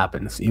when that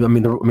happens? There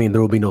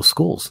will be no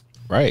schools.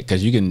 Right,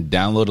 because you can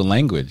download a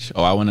language.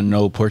 Oh, I want to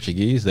know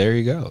Portuguese. There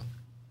you go.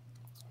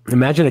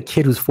 Imagine a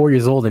kid who's 4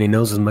 years old and he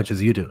knows as much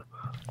as you do.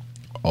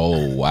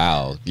 Oh,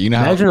 wow.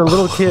 Imagine a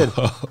little kid.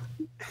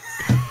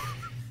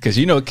 Because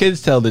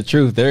kids tell the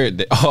truth. They're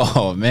that's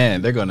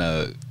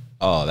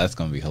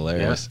gonna be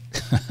hilarious.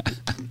 Yeah.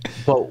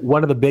 But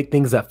one of the big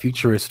things that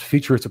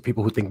futurists are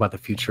people who think about the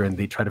future and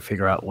they try to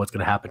figure out what's going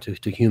to happen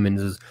to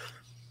humans. Is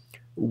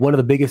one of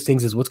the biggest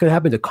things is what's going to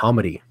happen to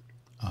comedy.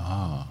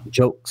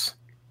 Jokes.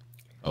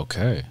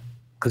 Okay.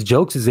 Because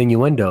jokes is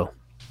innuendo,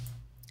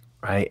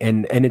 right?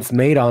 And it's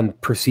made on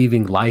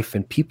perceiving life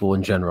and people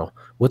in general.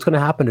 What's going to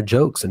happen to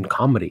jokes and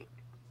comedy?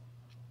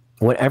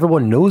 When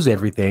everyone knows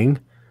everything,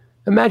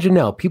 imagine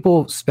now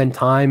people spend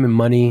time and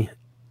money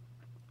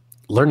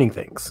learning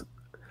things.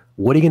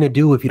 What are you going to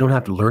do if you don't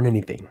have to learn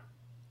anything?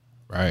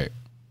 Right.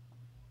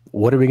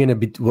 What are we going to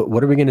be?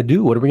 What are we going to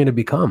do? What are we going to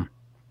become?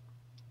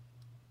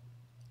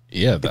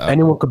 Yeah.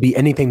 Anyone could be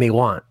anything they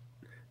want.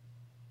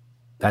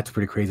 That's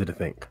pretty crazy to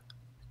think.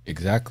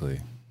 Exactly.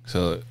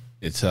 So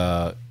it's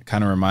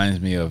kind of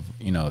reminds me of,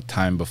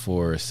 time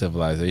before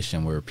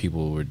civilization where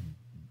people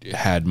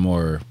had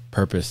more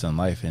purpose in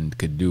life and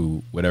could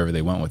do whatever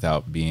they want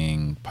without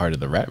being part of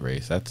the rat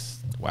race. That's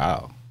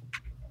wow.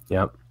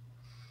 Yep.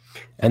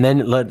 And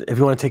then if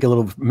you want to take a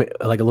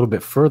little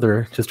bit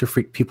further, just to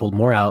freak people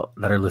more out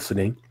that are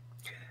listening.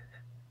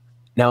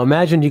 Now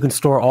imagine you can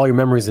store all your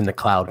memories in the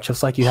cloud,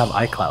 just like you have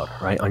iCloud,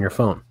 right, on your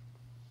phone.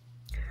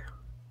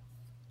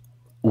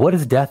 What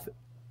is death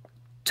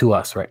to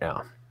us right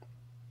now?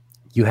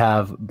 You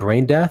have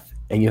brain death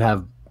and you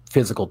have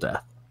physical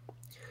death.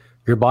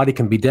 Your body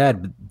can be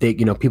dead.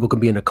 People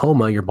can be in a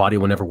coma. Your body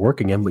will never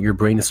work again, but your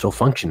brain is still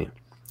functioning.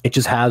 It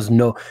just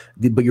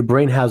but your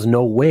brain has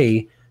no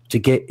way to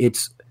get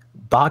its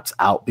thoughts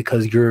out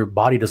because your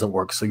body doesn't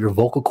work. So your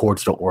vocal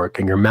cords don't work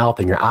and your mouth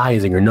and your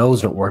eyes and your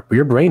nose don't work, but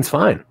your brain's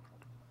fine.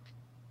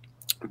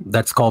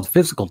 That's called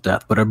physical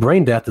death. But a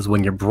brain death is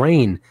when your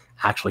brain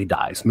actually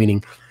dies,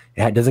 meaning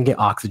it doesn't get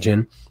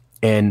oxygen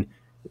and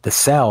the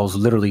cells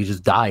literally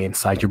just die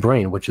inside your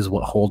brain, which is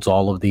what holds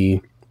all of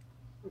the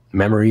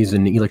memories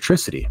and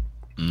electricity,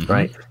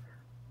 right?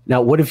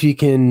 Now, what if you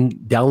can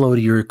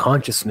download your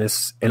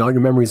consciousness and all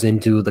your memories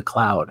into the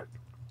cloud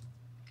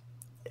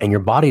and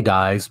your body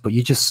dies, but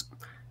you just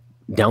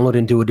download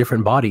into a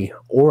different body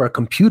or a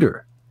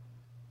computer?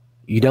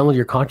 You download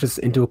your consciousness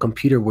into a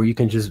computer where you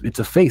can it's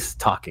a face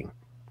talking.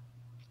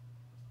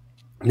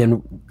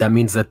 Then that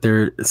means that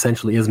there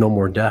essentially is no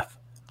more death.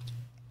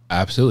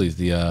 Absolutely. It's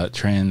the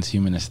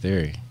transhumanist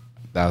theory.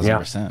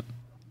 1,000%.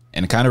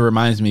 And it kind of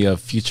reminds me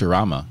of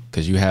Futurama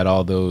because you had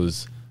all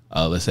those,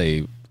 let's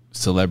say,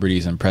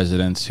 celebrities and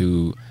presidents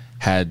who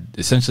had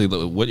essentially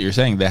what you're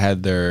saying. They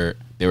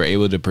were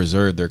able to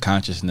preserve their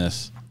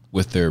consciousness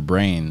with their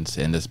brains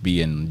and just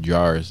be in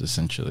jars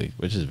essentially,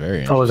 which is very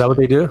interesting. Oh, is that what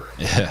they do?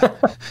 Yeah.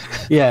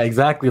 Yeah,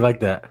 exactly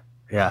like that.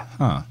 Yeah.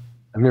 Huh.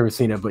 I've never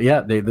seen it, but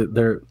yeah,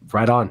 they're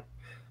right on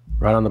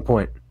the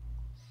point.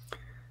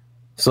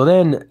 So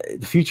then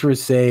the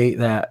futurists say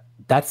that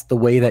that's the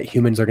way that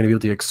humans are going to be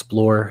able to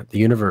explore the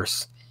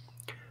universe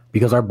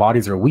because our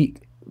bodies are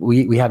weak.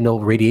 We have no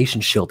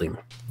radiation shielding.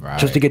 Right.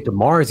 Just to get to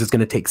Mars is going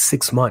to take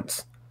 6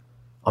 months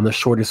on the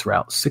shortest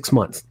route. 6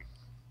 months.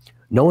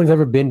 No one's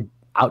ever been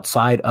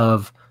outside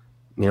of,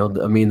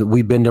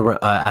 we've been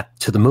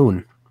to the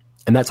moon,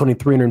 and that's only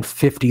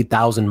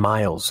 350,000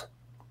 miles.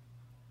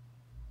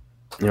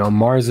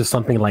 Mars is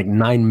something like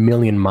 9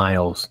 million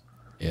miles.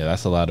 Yeah,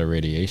 that's a lot of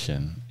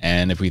radiation.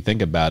 And if we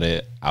think about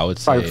it, I would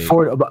say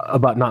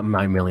about not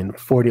 9 million,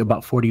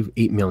 about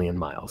 48 million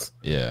miles.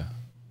 Yeah.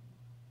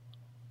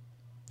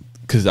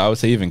 Because I would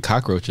say even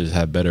cockroaches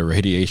have better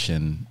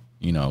radiation,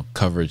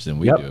 coverage than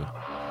we do.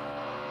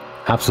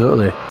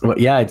 Absolutely. Well,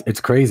 yeah, it's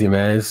crazy,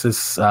 man. It's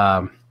just,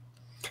 then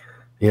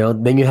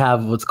you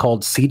have what's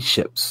called seed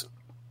ships.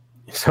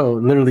 So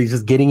literally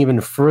just getting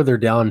even further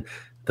down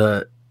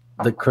the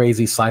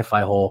crazy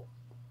sci-fi hole.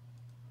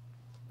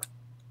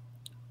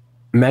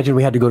 Imagine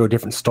we had to go to a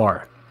different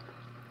star,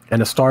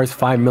 and a star is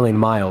 5 million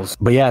miles.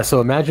 But yeah,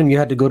 so imagine you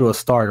had to go to a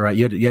star, right?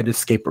 You had to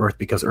escape Earth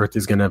because Earth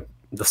is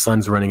the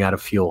sun's running out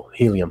of fuel,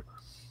 helium.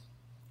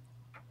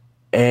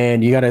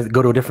 And you got to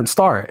go to a different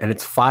star, and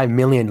it's 5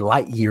 million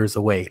light years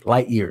away.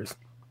 Light years.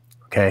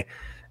 Okay.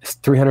 It's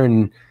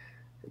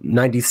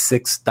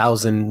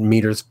 396,000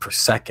 meters per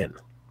second.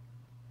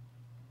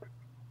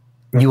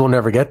 You will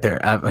never get there.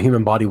 A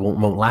human body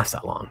won't last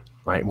that long,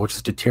 right? We'll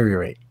just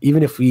deteriorate.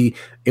 Even if we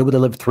able to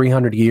live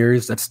 300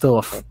 years, that's still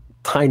a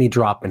tiny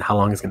drop in how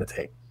long it's going to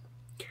take.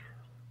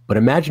 But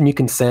imagine you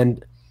can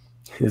send,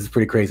 this is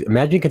pretty crazy.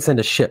 Imagine you can send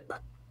a ship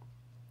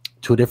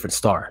to a different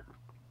star.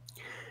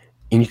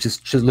 And you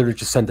just literally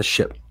just send the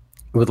ship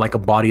with like a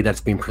body that's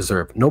being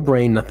preserved. No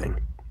brain,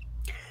 nothing.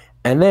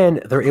 And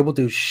then they're able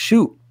to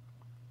shoot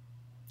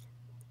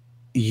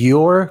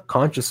your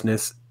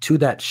consciousness to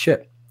that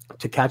ship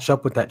to catch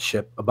up with that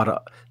ship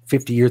about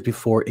 50 years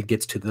before it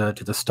gets to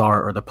the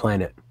star or the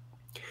planet.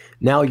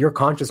 Now your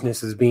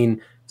consciousness is being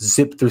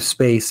zipped through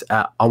space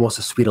at almost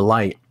the speed of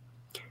light.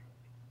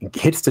 It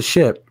hits the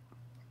ship.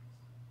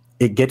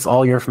 It gets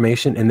all your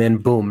information, and then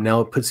boom, now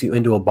it puts you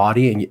into a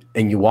body,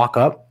 and you walk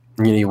up.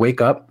 You wake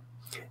up,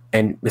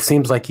 and it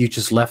seems like you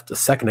just left a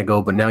second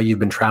ago, but now you've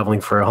been traveling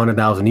for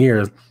 100,000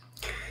 years.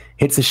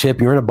 Hits the ship,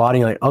 you're in a body,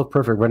 you're like, oh,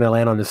 perfect, we're going to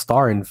land on this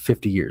star in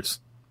 50 years.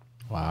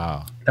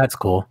 Wow. That's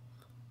cool.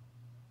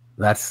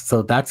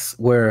 That's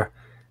where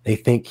they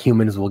think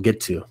humans will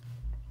get to.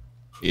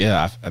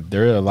 Yeah,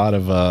 there are a lot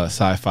of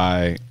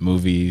sci-fi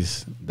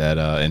movies that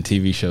and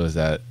TV shows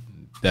that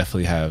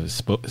definitely have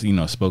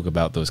spoke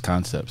about those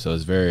concepts. So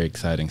it's very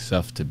exciting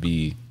stuff to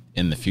be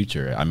in the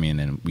future. I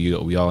mean, and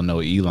we all know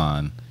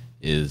Elon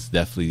is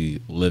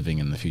definitely living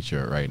in the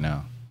future right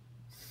now.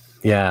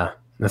 Yeah,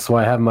 that's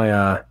why I have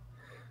my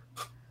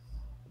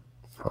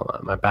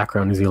my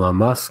background is Elon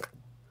Musk.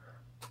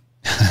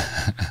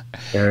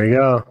 There you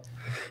go.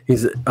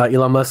 He's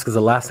Elon Musk is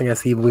the last thing I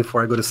see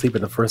before I go to sleep,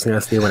 and the first thing I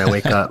see when I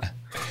wake up.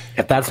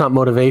 If that's not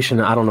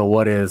motivation, I don't know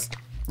what is.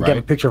 You have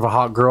a picture of a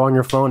hot girl on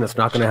your phone, it's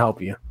not going to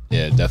help you.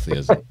 Yeah, it definitely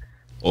isn't.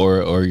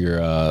 or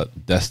your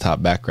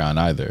desktop background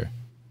either.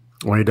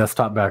 Or your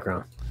desktop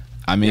background.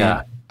 I mean,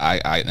 yeah.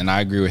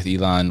 I agree with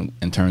Elon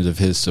in terms of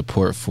his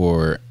support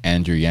for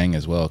Andrew Yang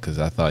as well, because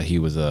I thought he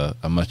was a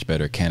much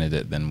better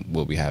candidate than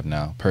what we have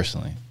now,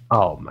 personally.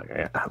 Oh my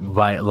God,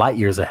 by light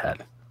years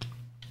ahead.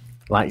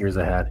 Light years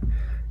ahead.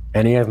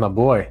 And he is my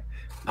boy.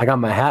 I got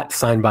my hat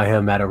signed by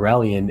him at a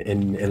rally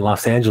in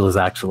Los Angeles,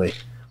 actually.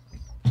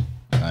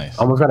 Nice.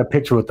 Almost got a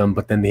picture with him,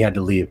 but then they had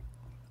to leave.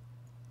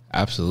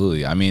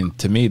 Absolutely. I mean,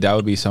 to me, that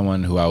would be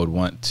someone who I would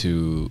want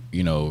to,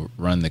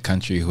 run the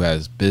country, who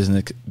has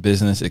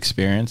business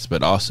experience,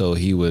 but also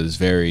he was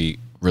very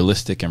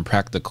realistic and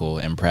practical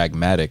and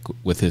pragmatic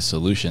with his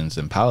solutions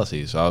and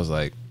policies.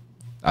 So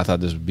I thought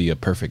this would be a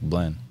perfect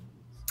blend.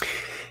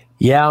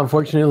 Yeah,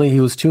 unfortunately, he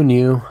was too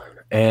new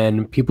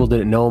and people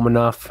didn't know him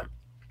enough.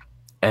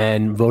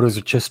 And voters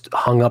are just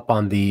hung up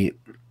on the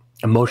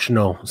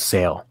emotional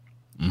sale,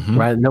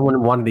 right? No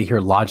one wanted to hear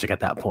logic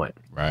at that point.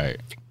 Right.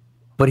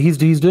 But he's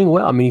doing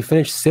well. I mean, he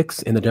finished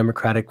 6th in the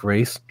Democratic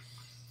race,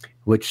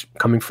 which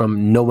coming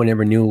from no one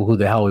ever knew who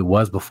the hell he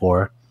was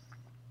before.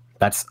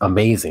 That's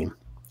amazing,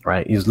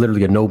 right? He's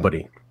literally a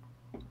nobody.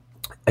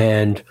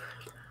 And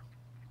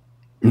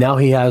now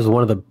he has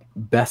one of the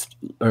best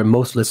or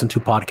most listened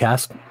to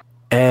podcasts,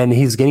 and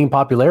he's gaining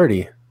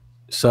popularity.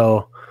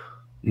 So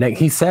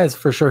he says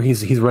for sure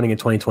he's running in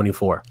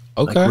 2024.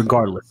 Okay.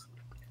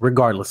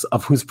 Regardless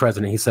of who's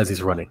president, he says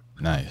he's running.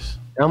 Nice.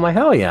 And I'm like,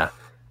 hell yeah.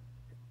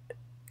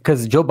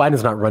 Because Joe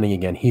Biden's not running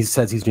again. He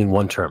says he's doing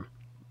one term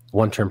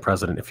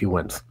president if he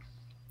wins.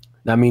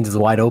 That means it's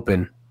wide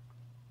open.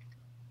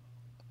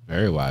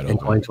 Very wide open. In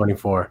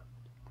 2024.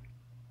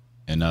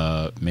 And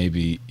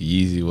maybe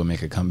Yeezy will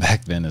make a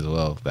comeback then as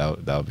well.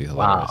 That would be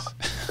hilarious.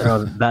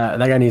 Wow. that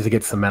guy needs to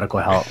get some medical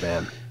help,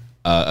 man.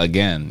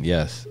 Again,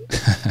 yes.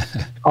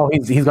 Oh,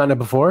 he's gotten it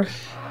before?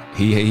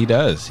 He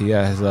does. He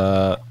has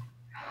I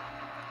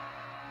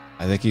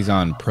think he's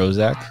on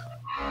Prozac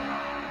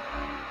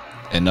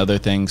and other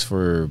things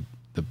for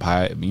the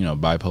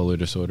bipolar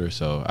disorder.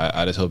 So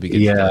I just hope he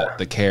gets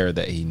the care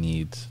that he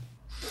needs.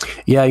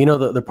 Yeah,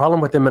 the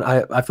problem with him, and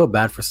I feel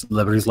bad for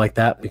celebrities like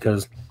that,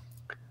 because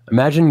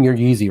imagine you're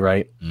Yeezy,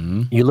 right?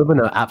 Mm-hmm. You live in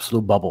an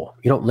absolute bubble.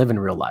 You don't live in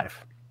real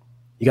life.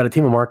 You got a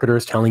team of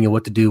marketers telling you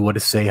what to do, what to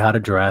say, how to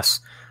dress.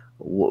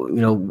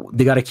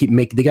 They got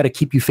to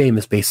keep you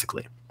famous,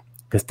 basically,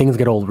 because things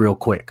get old real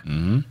quick.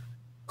 Mm-hmm.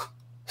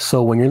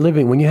 So when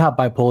you have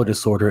bipolar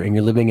disorder and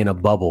you're living in a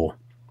bubble,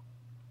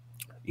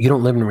 you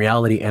don't live in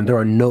reality, and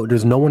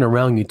there's no one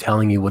around you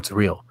telling you what's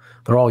real.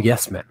 They're all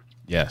yes men.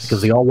 Yes,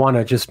 because they all want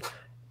to just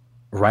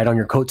ride on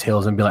your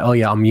coattails and be like, oh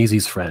yeah, I'm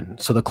Yeezy's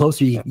friend. So the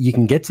closer you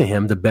can get to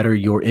him, the better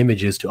your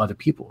image is to other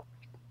people.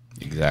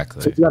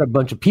 Exactly. So you got a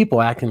bunch of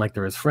people acting like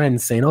they're his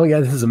friends, saying, oh yeah,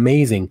 this is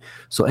amazing.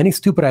 So any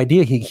stupid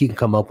idea he can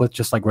come up with,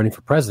 just like running for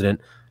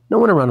president, no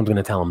one around him is going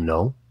to tell him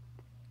no.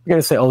 You're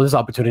going to say, oh, there's an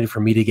opportunity for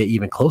me to get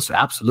even closer.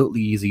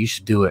 Absolutely, Yeezy, you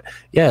should do it.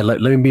 Yeah,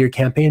 let me be your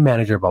campaign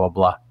manager, blah, blah,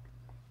 blah.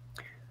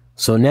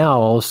 So now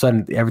all of a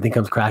sudden everything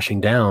comes crashing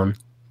down,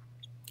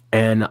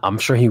 and I'm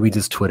sure he reads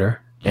his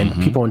Twitter, and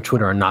people on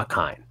Twitter are not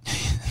kind.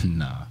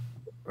 No.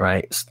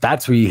 Right? So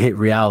that's where you hit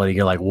reality.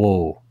 You're like,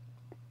 whoa.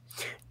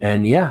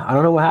 And yeah, I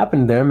don't know what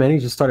happened there, man. He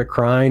just started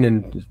crying,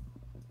 and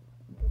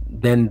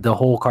then the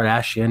whole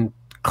Kardashian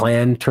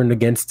clan turned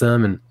against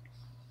him. And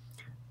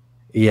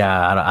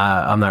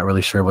yeah, I'm not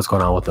really sure what's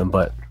going on with him,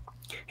 but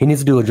he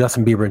needs to do a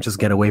Justin Bieber and just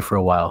get away for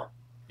a while.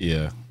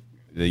 Yeah.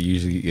 They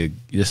usually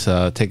just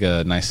take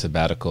a nice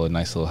sabbatical, a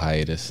nice little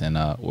hiatus. And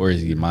where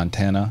is he?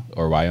 Montana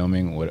or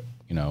Wyoming?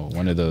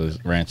 One of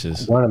those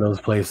ranches. One of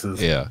those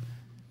places. Yeah.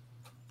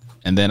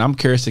 And then I'm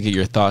curious to get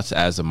your thoughts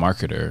as a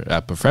marketer,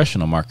 a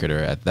professional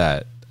marketer at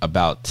that,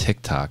 about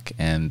TikTok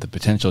and the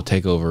potential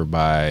takeover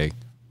by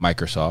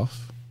Microsoft.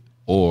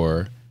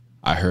 Or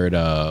I heard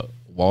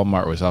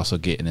Walmart was also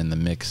getting in the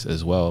mix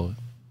as well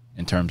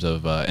in terms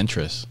of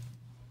interest.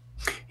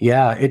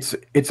 Yeah, it's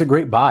a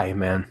great buy,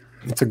 man.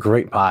 It's a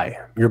great buy.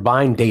 You're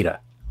buying data.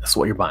 That's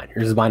what you're buying.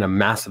 You're just buying a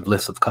massive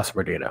list of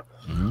customer data.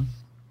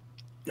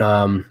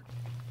 Mm-hmm.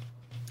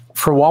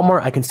 For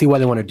Walmart, I can see why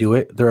they want to do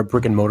it. They're a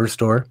brick and mortar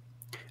store,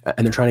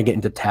 and they're trying to get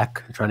into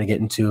tech. They're trying to get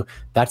into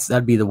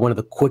that'd be one of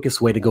the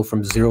quickest way to go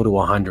from 0 to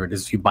 100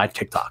 is if you buy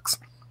TikToks.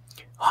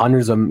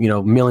 Hundreds of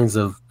millions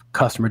of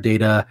customer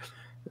data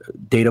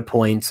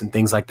points and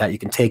things like that you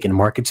can take and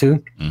market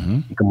to. Mm-hmm.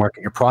 You can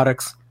market your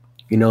products.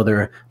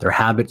 Their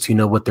habits.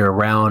 What they're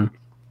around,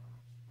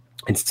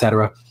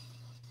 etc.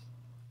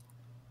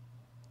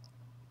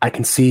 I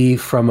can see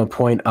from a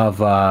point of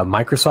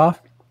Microsoft,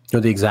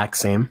 they're the exact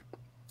same.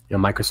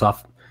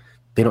 Microsoft,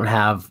 they don't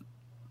have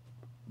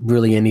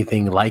really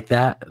anything like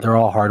that. They're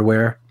all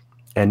hardware,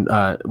 and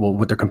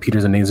with their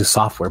computers and things, is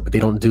software, but they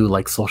don't do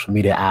like social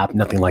media app,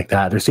 nothing like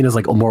that. They're seen as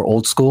like more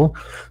old school.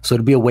 So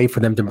it'd be a way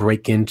for them to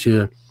break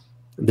into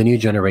the new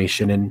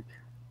generation and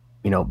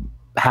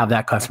have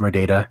that customer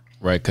data.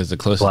 Right, because the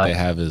closest they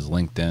have is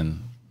LinkedIn.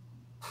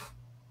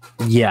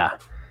 Yeah,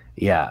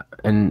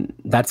 and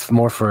that's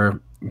more for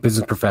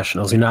business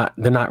professionals. They're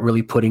not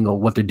really putting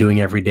what they're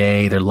doing every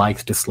day, their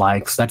likes,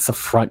 dislikes. That's a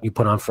front you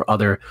put on for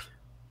other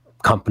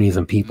companies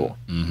and people.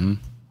 Mm-hmm.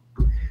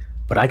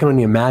 But I can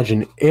only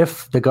imagine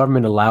if the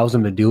government allows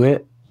them to do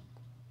it,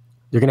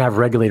 you're going to have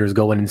regulators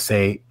go in and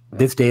say,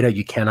 this data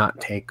you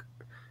cannot take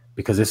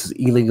because this is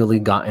illegally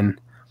gotten.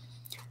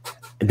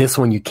 This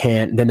one you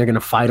can't. Then they're going to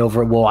fight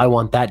over it. Well, I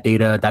want that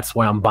data. That's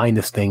why I'm buying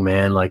this thing,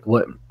 man. Like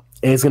what?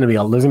 There's going to be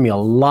a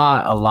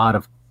lot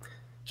of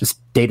just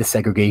data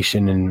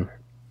segregation, and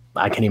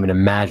I can't even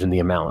imagine the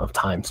amount of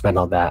time spent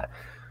on that.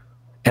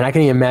 And I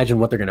can't even imagine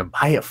what they're going to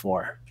buy it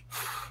for.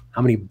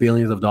 How many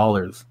billions of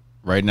dollars?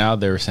 Right now,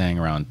 they were saying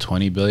around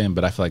 20 billion,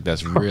 but I feel like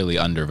that's really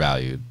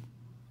undervalued.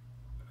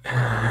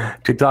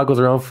 TikTok was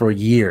around for a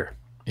year,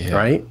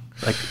 right?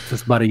 Like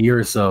just about a year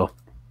or so.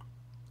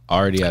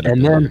 Already at a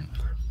billion.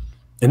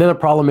 And then the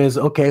problem is,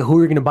 okay, who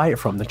are you going to buy it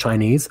from? The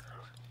Chinese?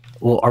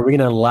 Well, are we going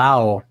to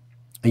allow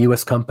a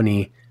U.S.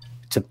 company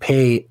to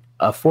pay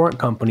a foreign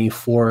company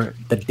for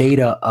the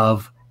data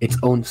of its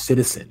own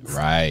citizens?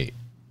 Right.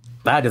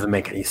 That doesn't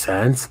make any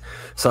sense.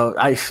 So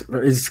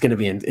it's going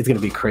to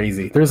be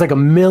crazy. There's like a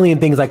million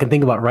things I can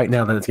think about right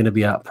now that it's going to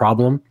be a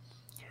problem.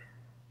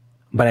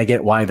 But I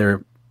get why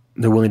they're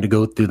willing to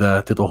go through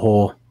the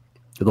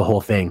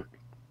whole thing.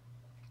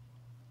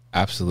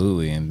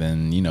 Absolutely. And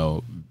then,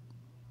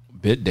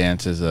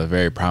 BitDance is a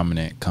very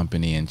prominent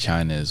company in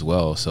China as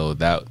well. So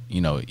that,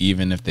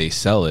 even if they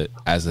sell it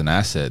as an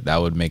asset,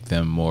 that would make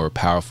them more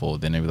powerful.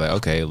 Then they'd be like,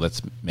 okay,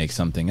 let's make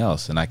something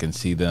else. And I can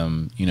see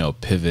them,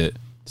 pivot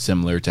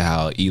similar to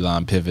how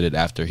Elon pivoted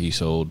after he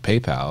sold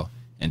PayPal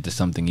into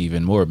something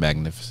even more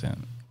magnificent.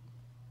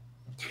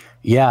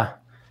 Yeah.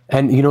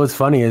 And what's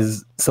funny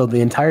is, so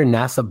the entire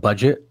NASA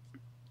budget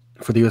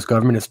for the U.S.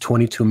 government is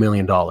 $22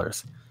 million.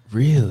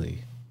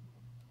 Really?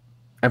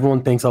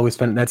 Everyone thinks we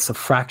spend, that's a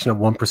fraction of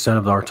 1%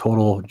 of our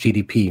total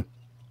GDP.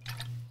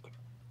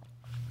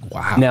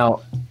 Wow.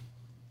 Now,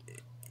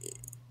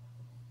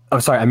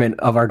 I'm sorry, I meant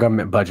of our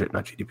government budget,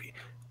 not GDP.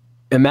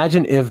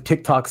 Imagine if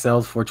TikTok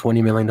sells for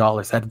 $20 million.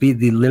 That'd be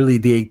literally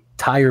the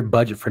entire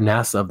budget for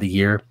NASA of the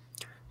year,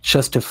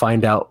 just to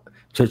find out,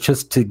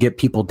 just to get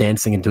people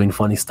dancing and doing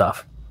funny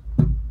stuff.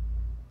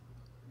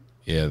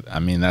 Yeah, I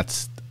mean,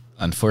 that's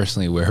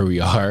unfortunately where we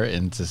are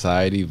in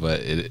society,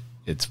 but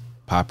it's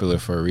popular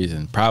for a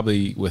reason.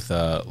 Probably with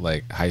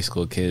like high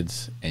school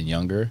kids and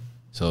younger.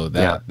 So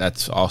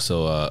that's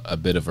also a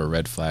bit of a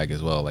red flag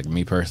as well. Like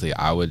me personally,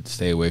 I would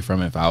stay away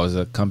from it if I was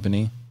a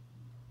company.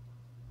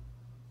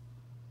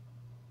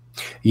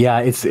 Yeah,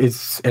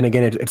 and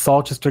again, it's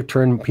all just to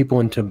turn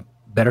people into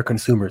better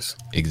consumers.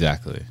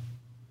 Exactly.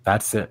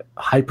 That's it.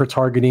 Hyper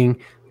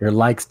targeting your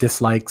likes,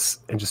 dislikes,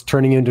 and just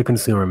turning you into a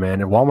consumer,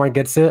 man. And Walmart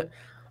gets it.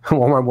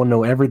 Walmart will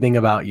know everything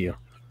about you.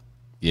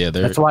 Yeah,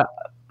 that's why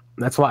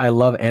I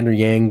love Andrew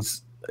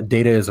Yang's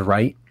data is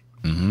right.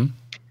 Mm-hmm.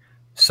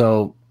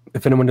 So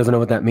if anyone doesn't know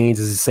what that means,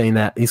 is saying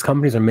that these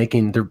companies are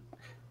making, they're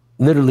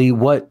literally,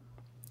 what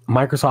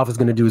Microsoft is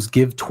going to do is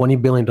give $20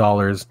 billion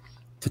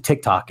to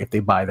TikTok if they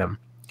buy them.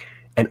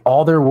 And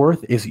all they're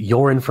worth is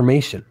your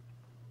information.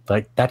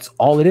 Like, that's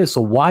all it is.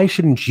 So why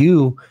shouldn't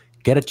you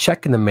get a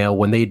check in the mail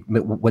when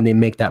they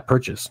make that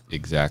purchase?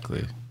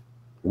 Exactly.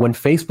 When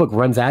Facebook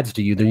runs ads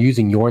to you, they're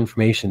using your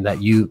information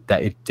that you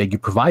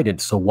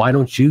provided. So why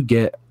don't you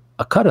get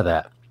a cut of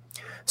that?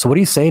 So what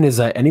he's saying is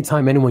that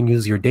anytime anyone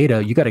uses your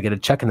data, you got to get a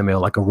check in the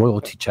mail, like a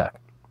royalty check.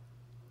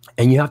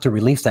 And you have to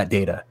release that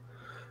data.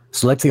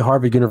 So let's say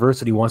Harvard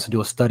University wants to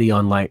do a study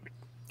on like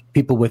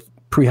people with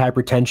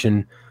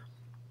pre-hypertension,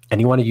 and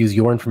you want to use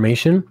your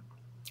information,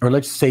 or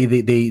let's say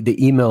they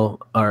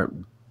email or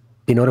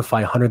they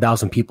notify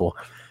 100,000 people.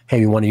 Hey,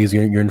 we want to use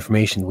your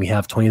information. We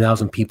have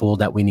 20,000 people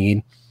that we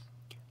need.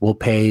 We'll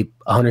pay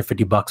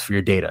 $150 for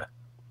your data.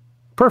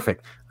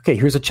 Perfect. Okay,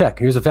 here's a check.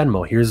 Here's a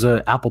Venmo. Here's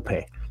a Apple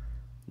Pay.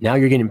 Now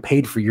you're getting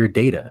paid for your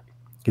data.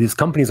 These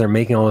companies are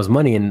making all this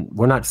money, and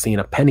we're not seeing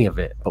a penny of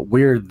it. But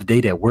we're the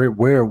data.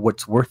 We're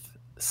what's worth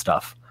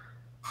stuff.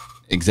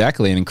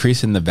 Exactly, and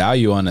increasing the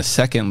value on a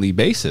secondly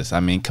basis.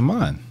 I mean, come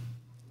on.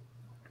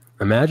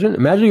 Imagine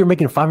you're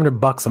making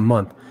 $500 a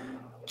month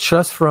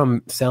just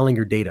from selling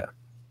your data.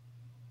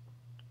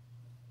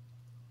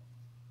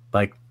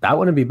 Like, that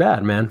wouldn't be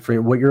bad, man, for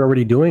what you're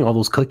already doing. All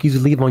those cookies you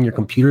leave on your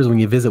computers when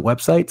you visit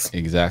websites.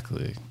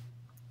 Exactly.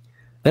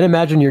 Then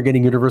imagine you're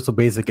getting universal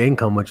basic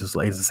income, which is,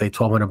 like, say,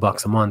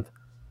 $1,200 a month.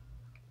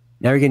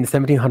 Now you're getting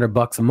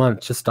 $1,700 a month.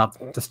 Just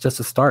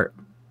to start.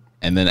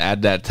 And then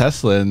add that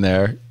Tesla in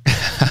there.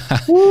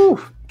 Woo!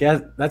 Yeah,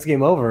 that's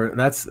game over.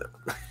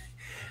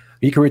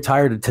 You can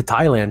retire to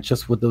Thailand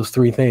just with those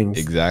three things.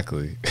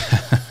 Exactly.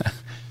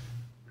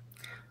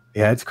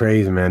 Yeah, it's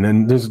crazy, man.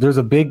 And there's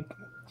a big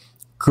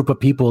group of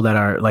people that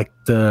are like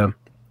the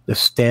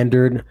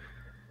standard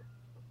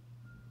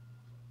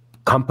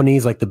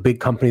companies, like the big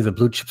companies, the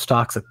blue chip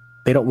stocks.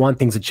 They don't want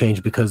things to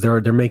change because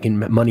they're making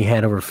money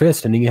hand over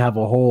fist. And then you have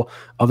a whole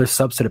other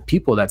subset of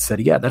people that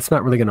said, yeah, that's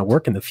not really going to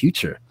work in the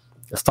future.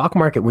 The stock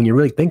market, when you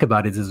really think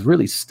about it, is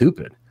really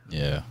stupid.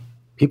 Yeah.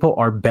 People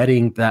are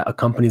betting that a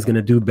company is going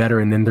to do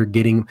better, and then they're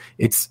getting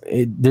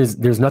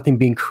there's nothing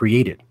being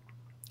created,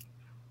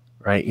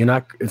 right?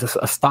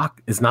 A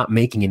stock is not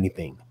making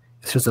anything.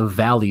 It's just a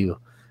value,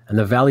 and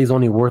the value is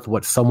only worth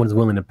what someone's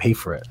willing to pay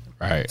for it.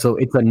 Right. So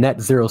it's a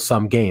net zero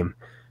sum game.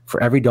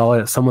 For every dollar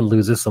that someone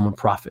loses, someone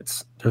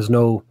profits. There's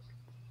no,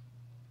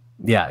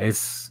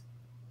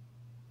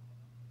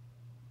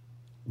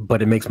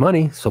 but it makes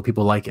money, so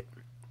people like it.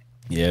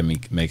 Yeah,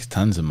 it makes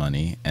tons of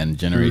money and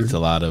generates a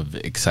lot of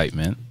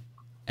excitement.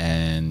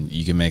 And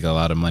you can make a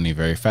lot of money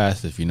very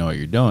fast if you know what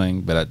you're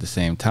doing. But at the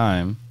same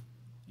time,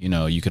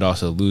 you could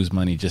also lose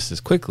money just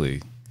as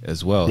quickly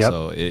as well. Yep.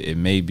 So it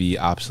may be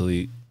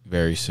obsolete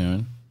very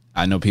soon.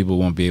 I know people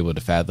won't be able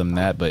to fathom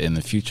that, but in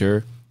the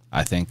future,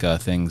 I think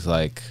things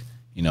like,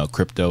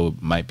 crypto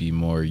might be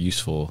more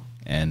useful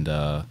and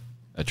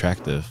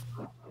attractive.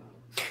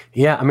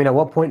 Yeah, I mean, at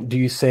what point do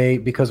you say,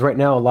 because right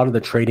now a lot of the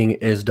trading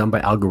is done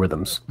by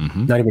algorithms,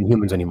 not even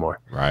humans anymore.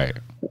 Right.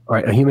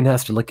 Right. A human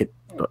has to look at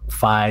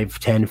 5,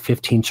 10,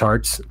 15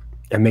 charts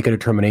and make a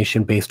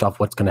determination based off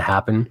what's going to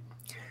happen.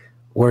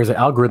 Whereas an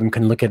algorithm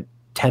can look at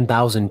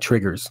 10,000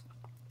 triggers,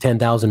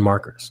 10,000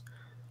 markers.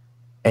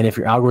 And if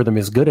your algorithm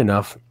is good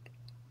enough,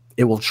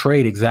 it will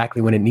trade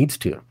exactly when it needs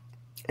to.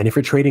 And if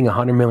you're trading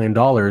 $100 million,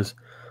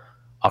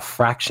 a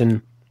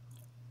fraction,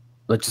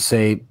 let's just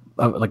say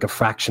like a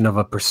fraction of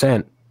a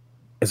percent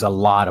is a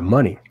lot of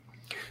money.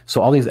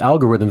 So all these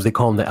algorithms, they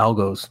call them the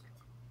algos.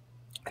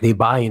 They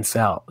buy and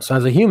sell. So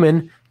as a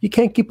human, you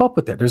can't keep up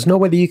with it. There's no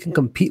way that you can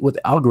compete with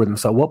algorithms.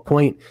 So at what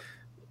point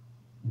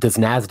does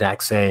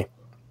NASDAQ say,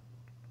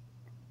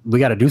 we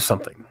got to do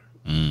something?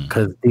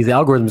 Because these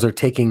algorithms are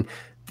taking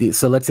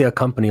so let's say a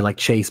company like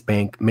Chase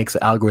Bank makes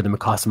an algorithm. It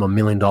costs them $1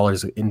 million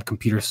in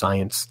computer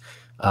science.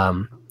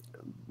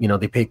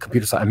 They pay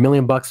computer science $1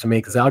 million to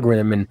make this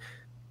algorithm, and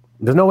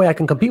There's no way I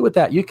can compete with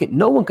that.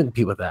 No one can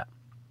compete with that.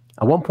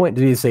 At one point,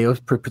 did he say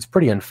it's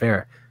pretty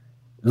unfair?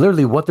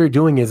 Literally, what they're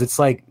doing is it's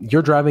like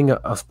you're driving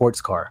a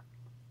sports car,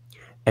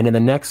 and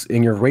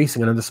and you're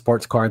racing another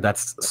sports car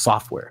that's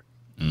software.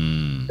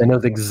 And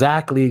knows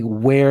exactly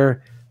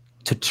where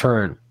to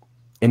turn.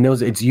 And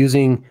knows it's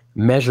using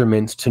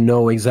measurements to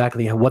know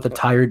exactly what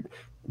the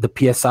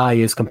PSI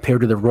is compared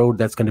to the road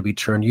that's going to be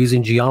turned,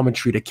 using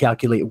geometry to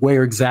calculate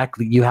where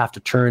exactly you have to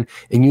turn,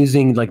 and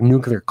using like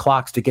nuclear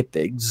clocks to get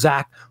the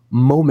exact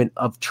moment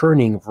of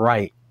turning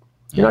right.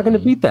 You're not going to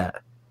beat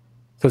that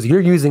because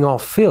you're using all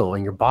feel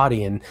in your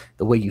body and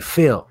the way you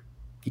feel.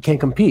 You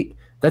can't compete.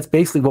 That's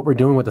basically what we're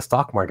doing with the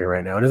stock market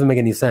right now. It doesn't make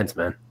any sense,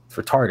 man. It's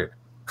retarded.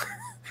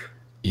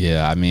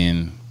 Yeah, I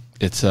mean,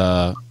 it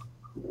reminds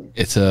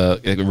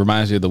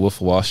me of the Wolf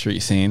of Wall Street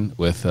scene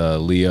with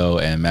Leo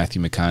and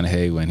Matthew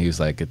McConaughey when he was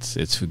like, it's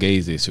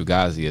Fugazi, it's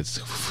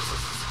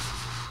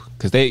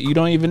because you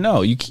don't even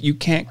know. You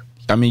can't.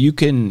 I mean, you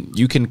can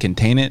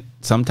contain it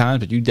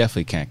sometimes, but you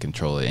definitely can't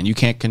control it, and you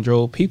can't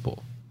control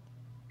people.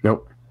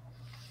 Nope.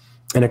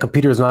 And a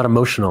computer is not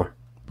emotional.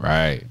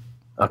 Right.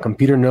 A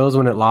computer knows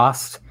when it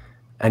lost,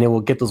 and it will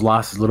get those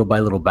losses little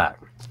by little back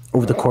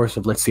over the course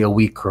of, let's say, a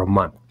week or a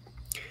month.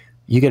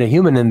 You get a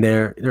human in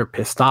there, they're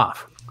pissed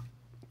off.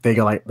 They're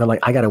like,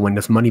 I got to win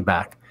this money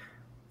back.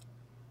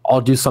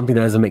 I'll do something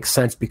that doesn't make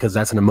sense because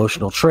that's an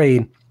emotional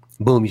trade.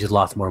 Boom, you just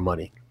lost more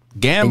money.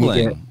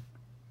 Gambling.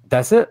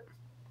 That's it.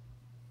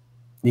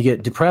 You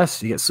get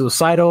depressed, you get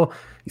suicidal,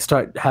 you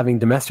start having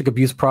domestic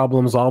abuse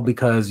problems, all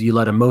because you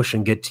let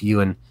emotion get to you.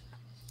 And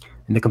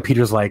the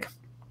computer's like,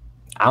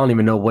 I don't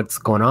even know what's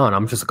going on.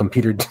 I'm just a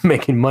computer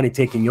making money,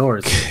 taking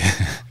yours.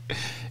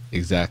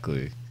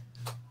 Exactly.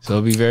 So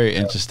it'll be very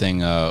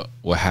interesting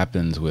what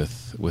happens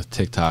with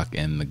TikTok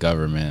and the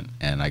government,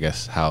 and I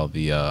guess how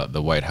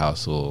the White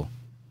House will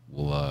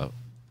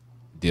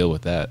deal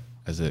with that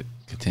as it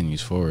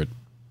continues forward.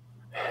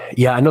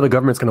 Yeah, I know the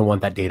government's going to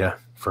want that data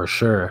for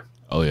sure.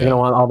 Oh yeah, they're going to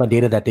want all the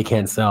data that they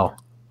can't sell.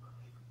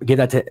 Get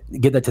that to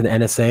the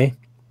NSA.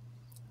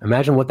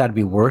 Imagine what that'd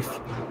be worth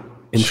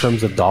in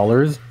terms of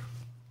dollars.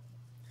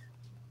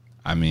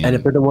 I mean, and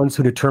if they're the ones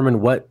who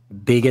determine what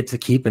they get to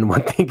keep and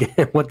what they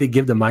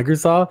give to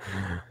Microsoft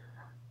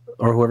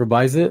or whoever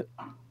buys it.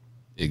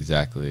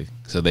 Exactly.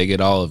 So they get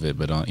all of it,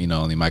 but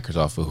only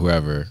Microsoft or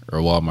whoever or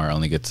Walmart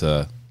only gets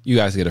you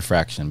guys get a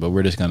fraction, but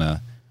we're just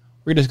gonna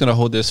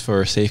hold this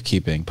for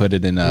safekeeping, put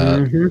it in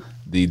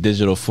the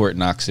digital Fort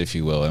Knox, if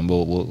you will, and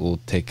we'll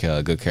take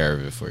good care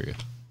of it for you.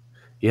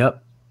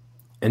 Yep.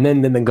 And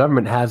then the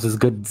government has as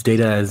good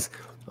data as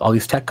all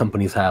these tech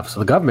companies have.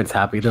 So the government's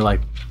happy. They're like,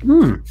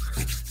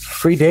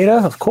 free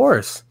data? Of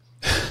course.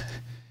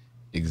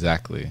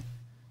 Exactly.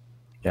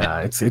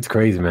 Yeah, it's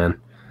crazy, man.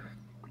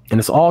 And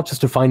it's all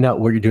just to find out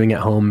what you're doing at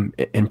home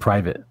in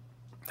private.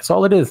 That's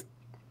all it is.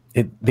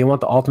 They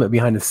want the ultimate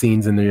behind the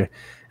scenes, and they're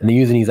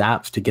using these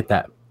apps to get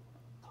that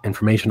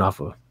information off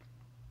of.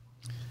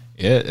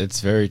 Yeah, it's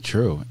very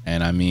true.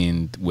 And I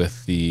mean,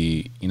 with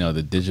the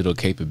the digital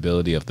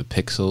capability of the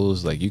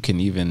pixels, like you can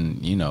even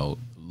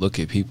look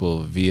at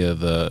people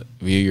via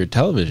your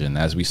television,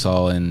 as we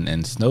saw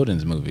in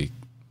Snowden's movie.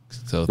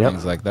 So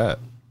things like that.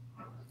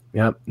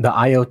 Yeah, the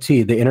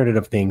IoT, the Internet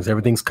of Things,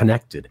 everything's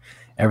connected.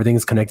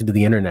 Everything's connected to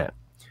the internet.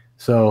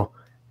 So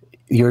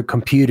your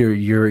computer,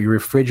 your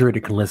refrigerator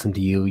can listen to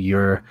you.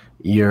 Your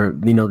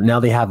now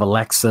they have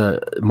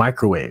Alexa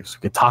microwaves.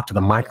 You can talk to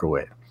the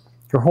microwave.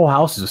 Your whole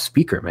house is a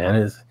speaker,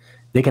 man.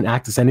 They can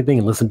access anything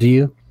and listen to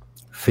you,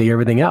 figure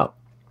everything out.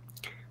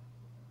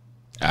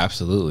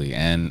 Absolutely.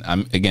 And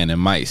again, it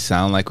might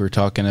sound like we're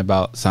talking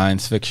about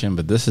science fiction,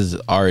 but this is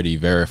already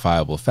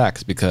verifiable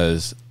facts,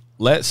 because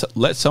let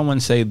someone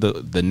say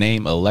the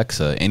name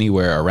Alexa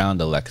anywhere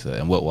around Alexa,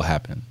 and what will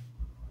happen?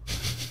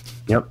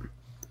 Yep.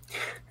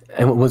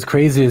 And what was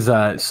crazy is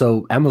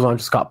so Amazon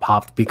just got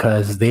popped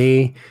because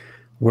they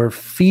were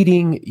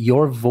feeding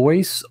your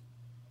voice.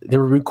 They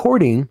were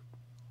recording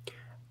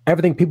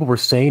everything people were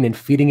saying and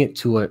feeding it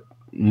to a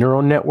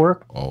neural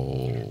network.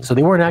 Oh. So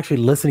they weren't actually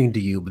listening to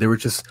you, but they were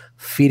just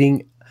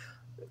feeding.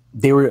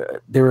 They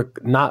were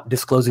not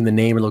disclosing the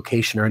name or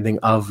location or anything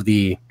of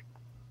the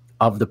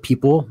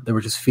people. They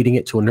were just feeding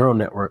it to a neural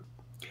network.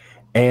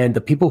 And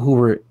the people who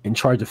were in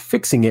charge of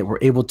fixing it were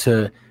able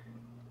to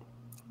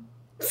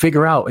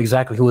figure out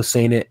exactly who was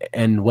saying it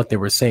and what they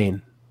were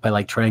saying by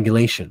like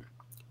triangulation.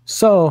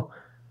 So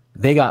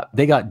they got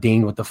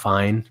dinged with the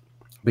fine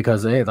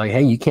because they like,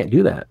 hey, you can't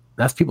do that.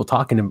 That's people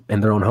talking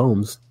in their own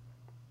homes.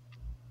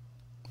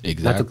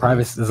 Exactly.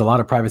 There's a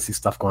lot of privacy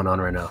stuff going on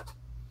right now.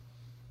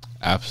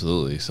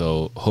 Absolutely.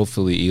 So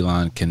hopefully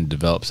Elon can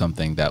develop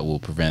something that will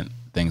prevent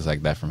things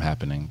like that from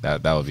happening.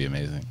 That would be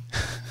amazing.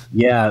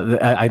 Yeah,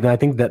 I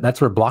think that's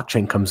where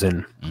blockchain comes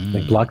in,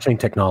 like blockchain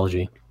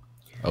technology.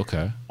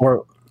 Okay.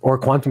 Or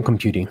quantum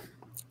computing.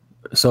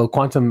 So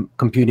quantum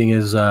computing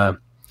is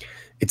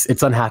it's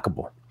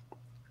unhackable,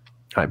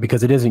 right?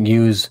 Because it doesn't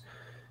use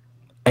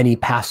any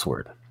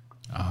password.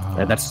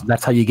 Right?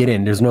 That's how you get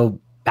in. There's no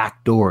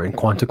back door in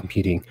quantum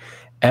computing.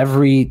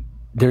 Every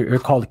they're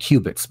called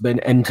qubits. But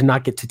and to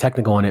not get too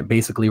technical on it,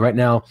 basically, right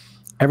now,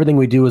 everything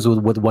we do is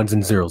with ones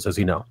and zeros, as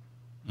you know.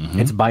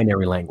 It's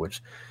binary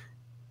language.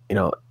 You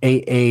know,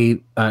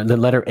 the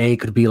letter A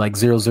could be like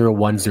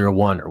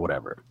 00101 or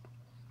whatever,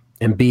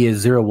 and B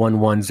is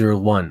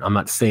 01101. I'm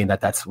not saying that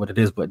that's what it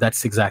is, but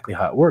that's exactly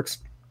how it works.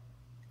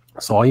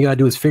 So all you gotta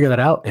do is figure that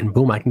out, and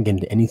boom, I can get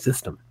into any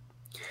system.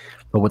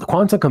 But with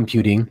quantum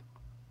computing,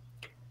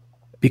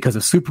 because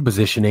of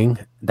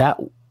superpositioning,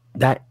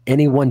 that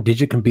any one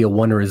digit can be a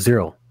 1 or a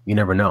 0. You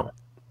never know.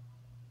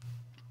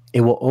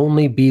 It will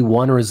only be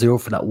 1 or a 0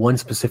 for that one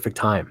specific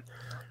time.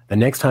 The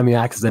next time you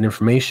access that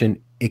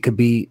information, you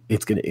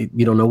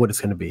don't know what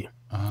it's gonna be.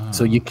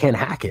 So you can't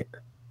hack it.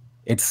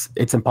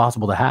 It's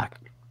impossible to hack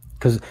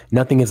because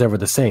nothing is ever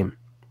the same,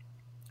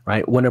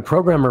 right? When a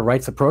programmer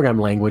writes a program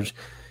language,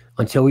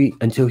 until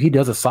he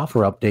does a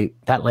software update,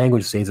 that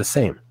language stays the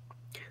same.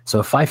 So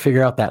if I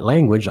figure out that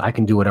language, I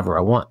can do whatever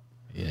I want.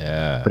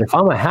 Yeah. But if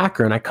I'm a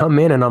hacker and I come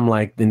in and I'm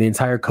like, then the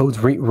entire code's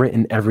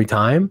rewritten every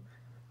time,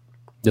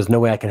 there's no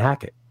way I can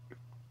hack it.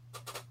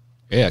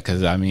 Yeah,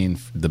 because I mean,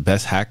 the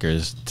best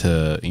hackers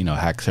to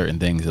hack certain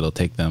things, it'll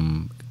take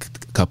them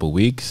a couple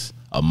weeks,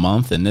 a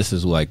month, and this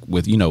is like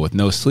with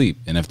no sleep,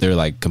 and if they're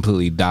like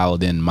completely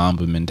dialed in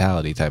Mamba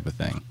mentality type of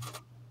thing.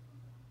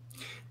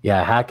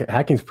 Yeah,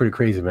 hacking's pretty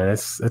crazy, man.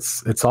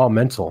 It's all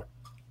mental.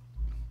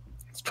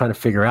 It's trying to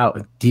figure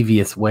out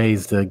devious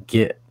ways to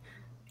get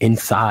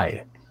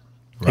inside.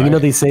 Right. And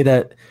they say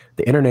that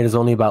the internet is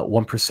only about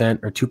 1%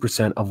 or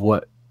 2% of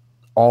what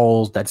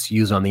all that's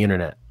used on the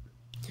internet.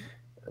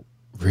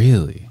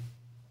 Really?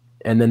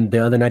 And then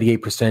the other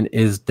 98%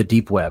 is the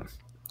deep web,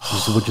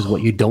 which is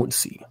what you don't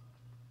see.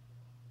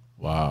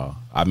 Wow.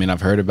 I mean,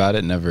 I've heard about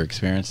it, never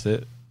experienced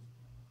it.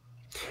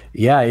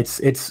 Yeah, it's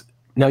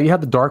now you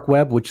have the dark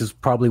web, which is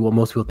probably what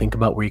most people think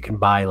about, where you can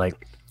buy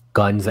like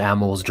guns,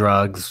 ammos,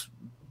 drugs,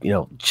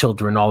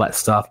 children, all that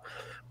stuff.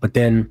 But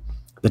then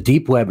the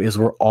deep web is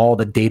where all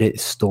the data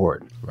is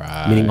stored,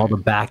 right? Meaning all the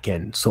back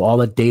end. So all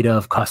the data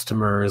of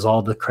customers,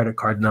 all the credit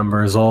card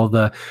numbers, all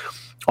the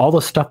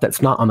stuff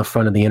that's not on the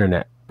front of the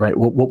internet, right?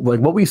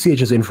 What we see is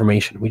just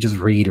information. We just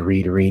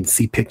read,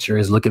 see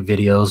pictures, look at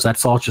videos.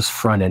 That's all just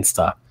front end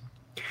stuff.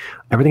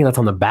 Everything that's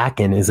on the back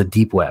end is a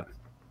deep web.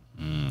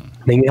 Then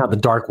you have the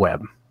dark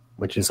web,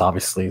 which is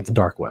obviously the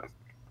dark web.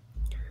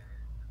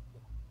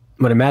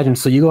 But imagine,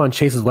 so you go on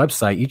Chase's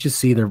website, you just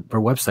see their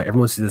website.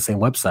 Everyone sees the same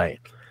website.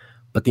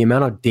 But the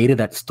amount of data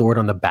that's stored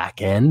on the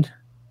back end,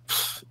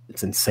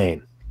 it's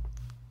insane.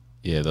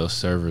 Yeah, those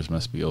servers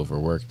must be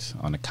overworked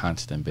on a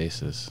constant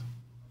basis.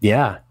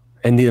 Yeah,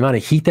 and the amount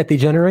of heat that they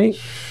generate,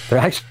 they're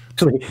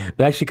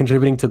actually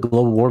contributing to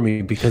global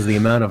warming because of the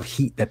amount of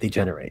heat that they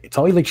generate. It's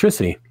all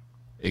electricity.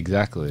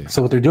 Exactly.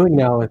 So what they're doing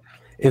now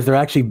is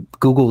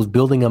Google is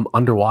building them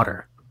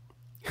underwater.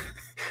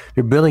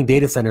 They're building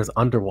data centers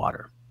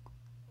underwater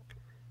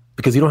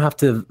because you don't have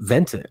to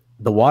vent it.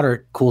 The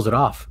water cools it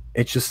off.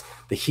 It's just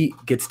the heat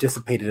gets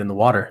dissipated in the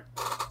water.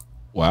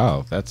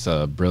 Wow, that's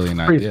a brilliant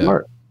Pretty idea.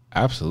 Smart.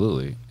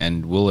 Absolutely.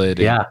 And will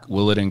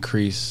it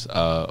increase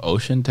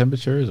ocean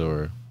temperatures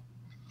or?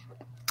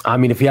 I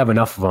mean, if you have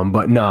enough of them,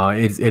 but no,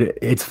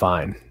 it's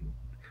fine.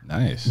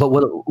 Nice. But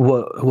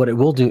what it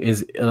will do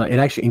is it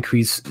actually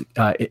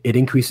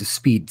increases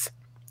speeds,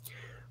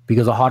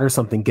 because the hotter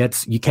something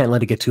gets, you can't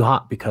let it get too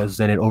hot because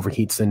then it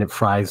overheats and it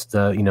fries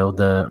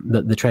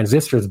the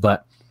transistors.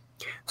 But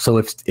so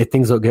if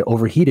things don't get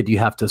overheated, you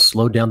have to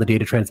slow down the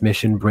data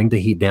transmission, bring the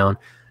heat down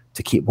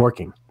to keep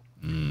working.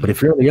 But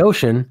if you're in the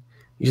ocean,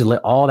 you just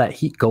let all that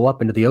heat go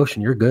up into the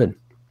ocean. You're good,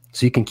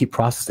 so you can keep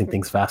processing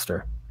things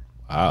faster.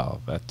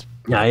 Wow,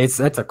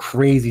 that's a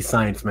crazy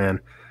science, man.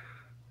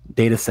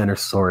 Data center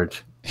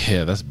storage.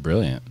 Yeah, that's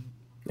brilliant.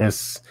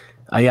 Yes.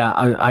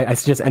 I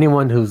suggest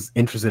anyone who's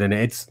interested in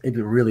it, it'd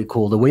be really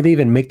cool. The way they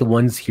even make the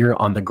ones here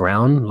on the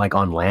ground, like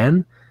on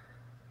land,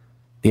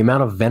 the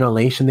amount of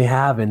ventilation they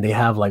have, and they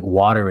have like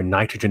water and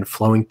nitrogen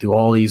flowing through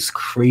all these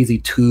crazy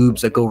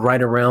tubes that go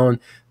right around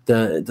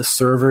the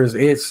servers.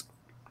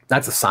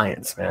 That's a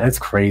science, man. It's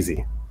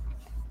crazy.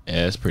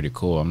 Yeah, it's pretty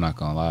cool. I'm not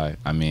gonna lie.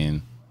 I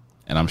mean,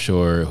 and I'm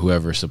sure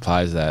whoever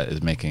supplies that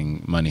is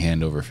making money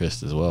hand over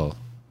fist as well.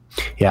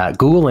 Yeah,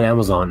 Google and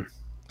Amazon.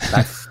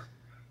 That's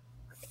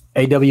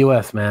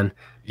AWS, man.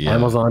 Yeah.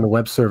 Amazon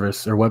Web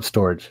Service or web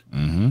storage.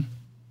 Mm-hmm.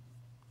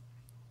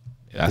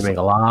 They make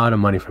a lot of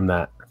money from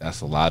that.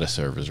 That's a lot of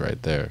servers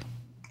right there.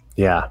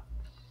 Yeah.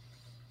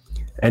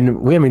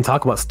 And we haven't even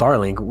talked about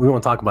Starlink. We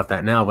won't talk about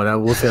that now, but I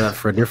will say that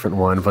for a different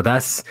one. But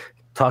that's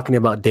talking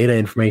about data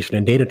information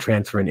and data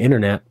transfer and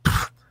internet.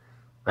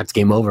 That's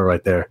game over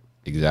right there.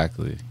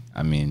 Exactly.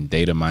 I mean,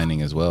 data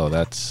mining as well.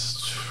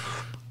 That's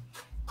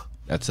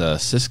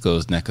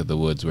Cisco's neck of the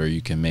woods, where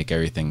you can make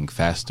everything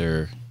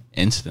faster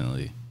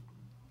instantly.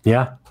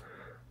 Yeah.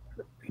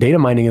 Data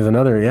mining is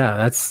another. Yeah.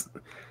 That's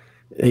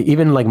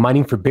even like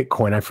mining for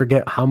Bitcoin. I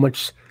forget how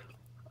much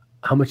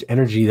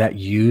energy that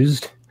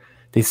used.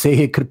 They say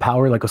it could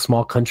power like a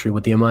small country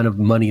with the amount of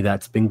money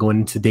that's been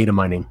going into data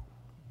mining.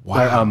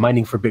 Wow.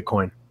 Mining for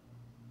Bitcoin.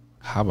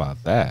 How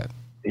about that?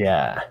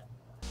 Yeah.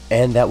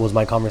 And that was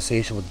my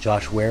conversation with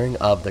Josh Waring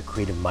of the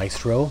Creative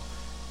Maestro.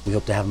 We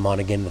hope to have him on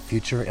again in the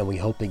future, and we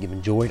hope that you've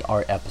enjoyed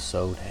our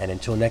episode. And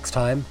until next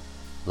time,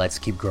 let's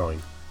keep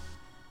growing.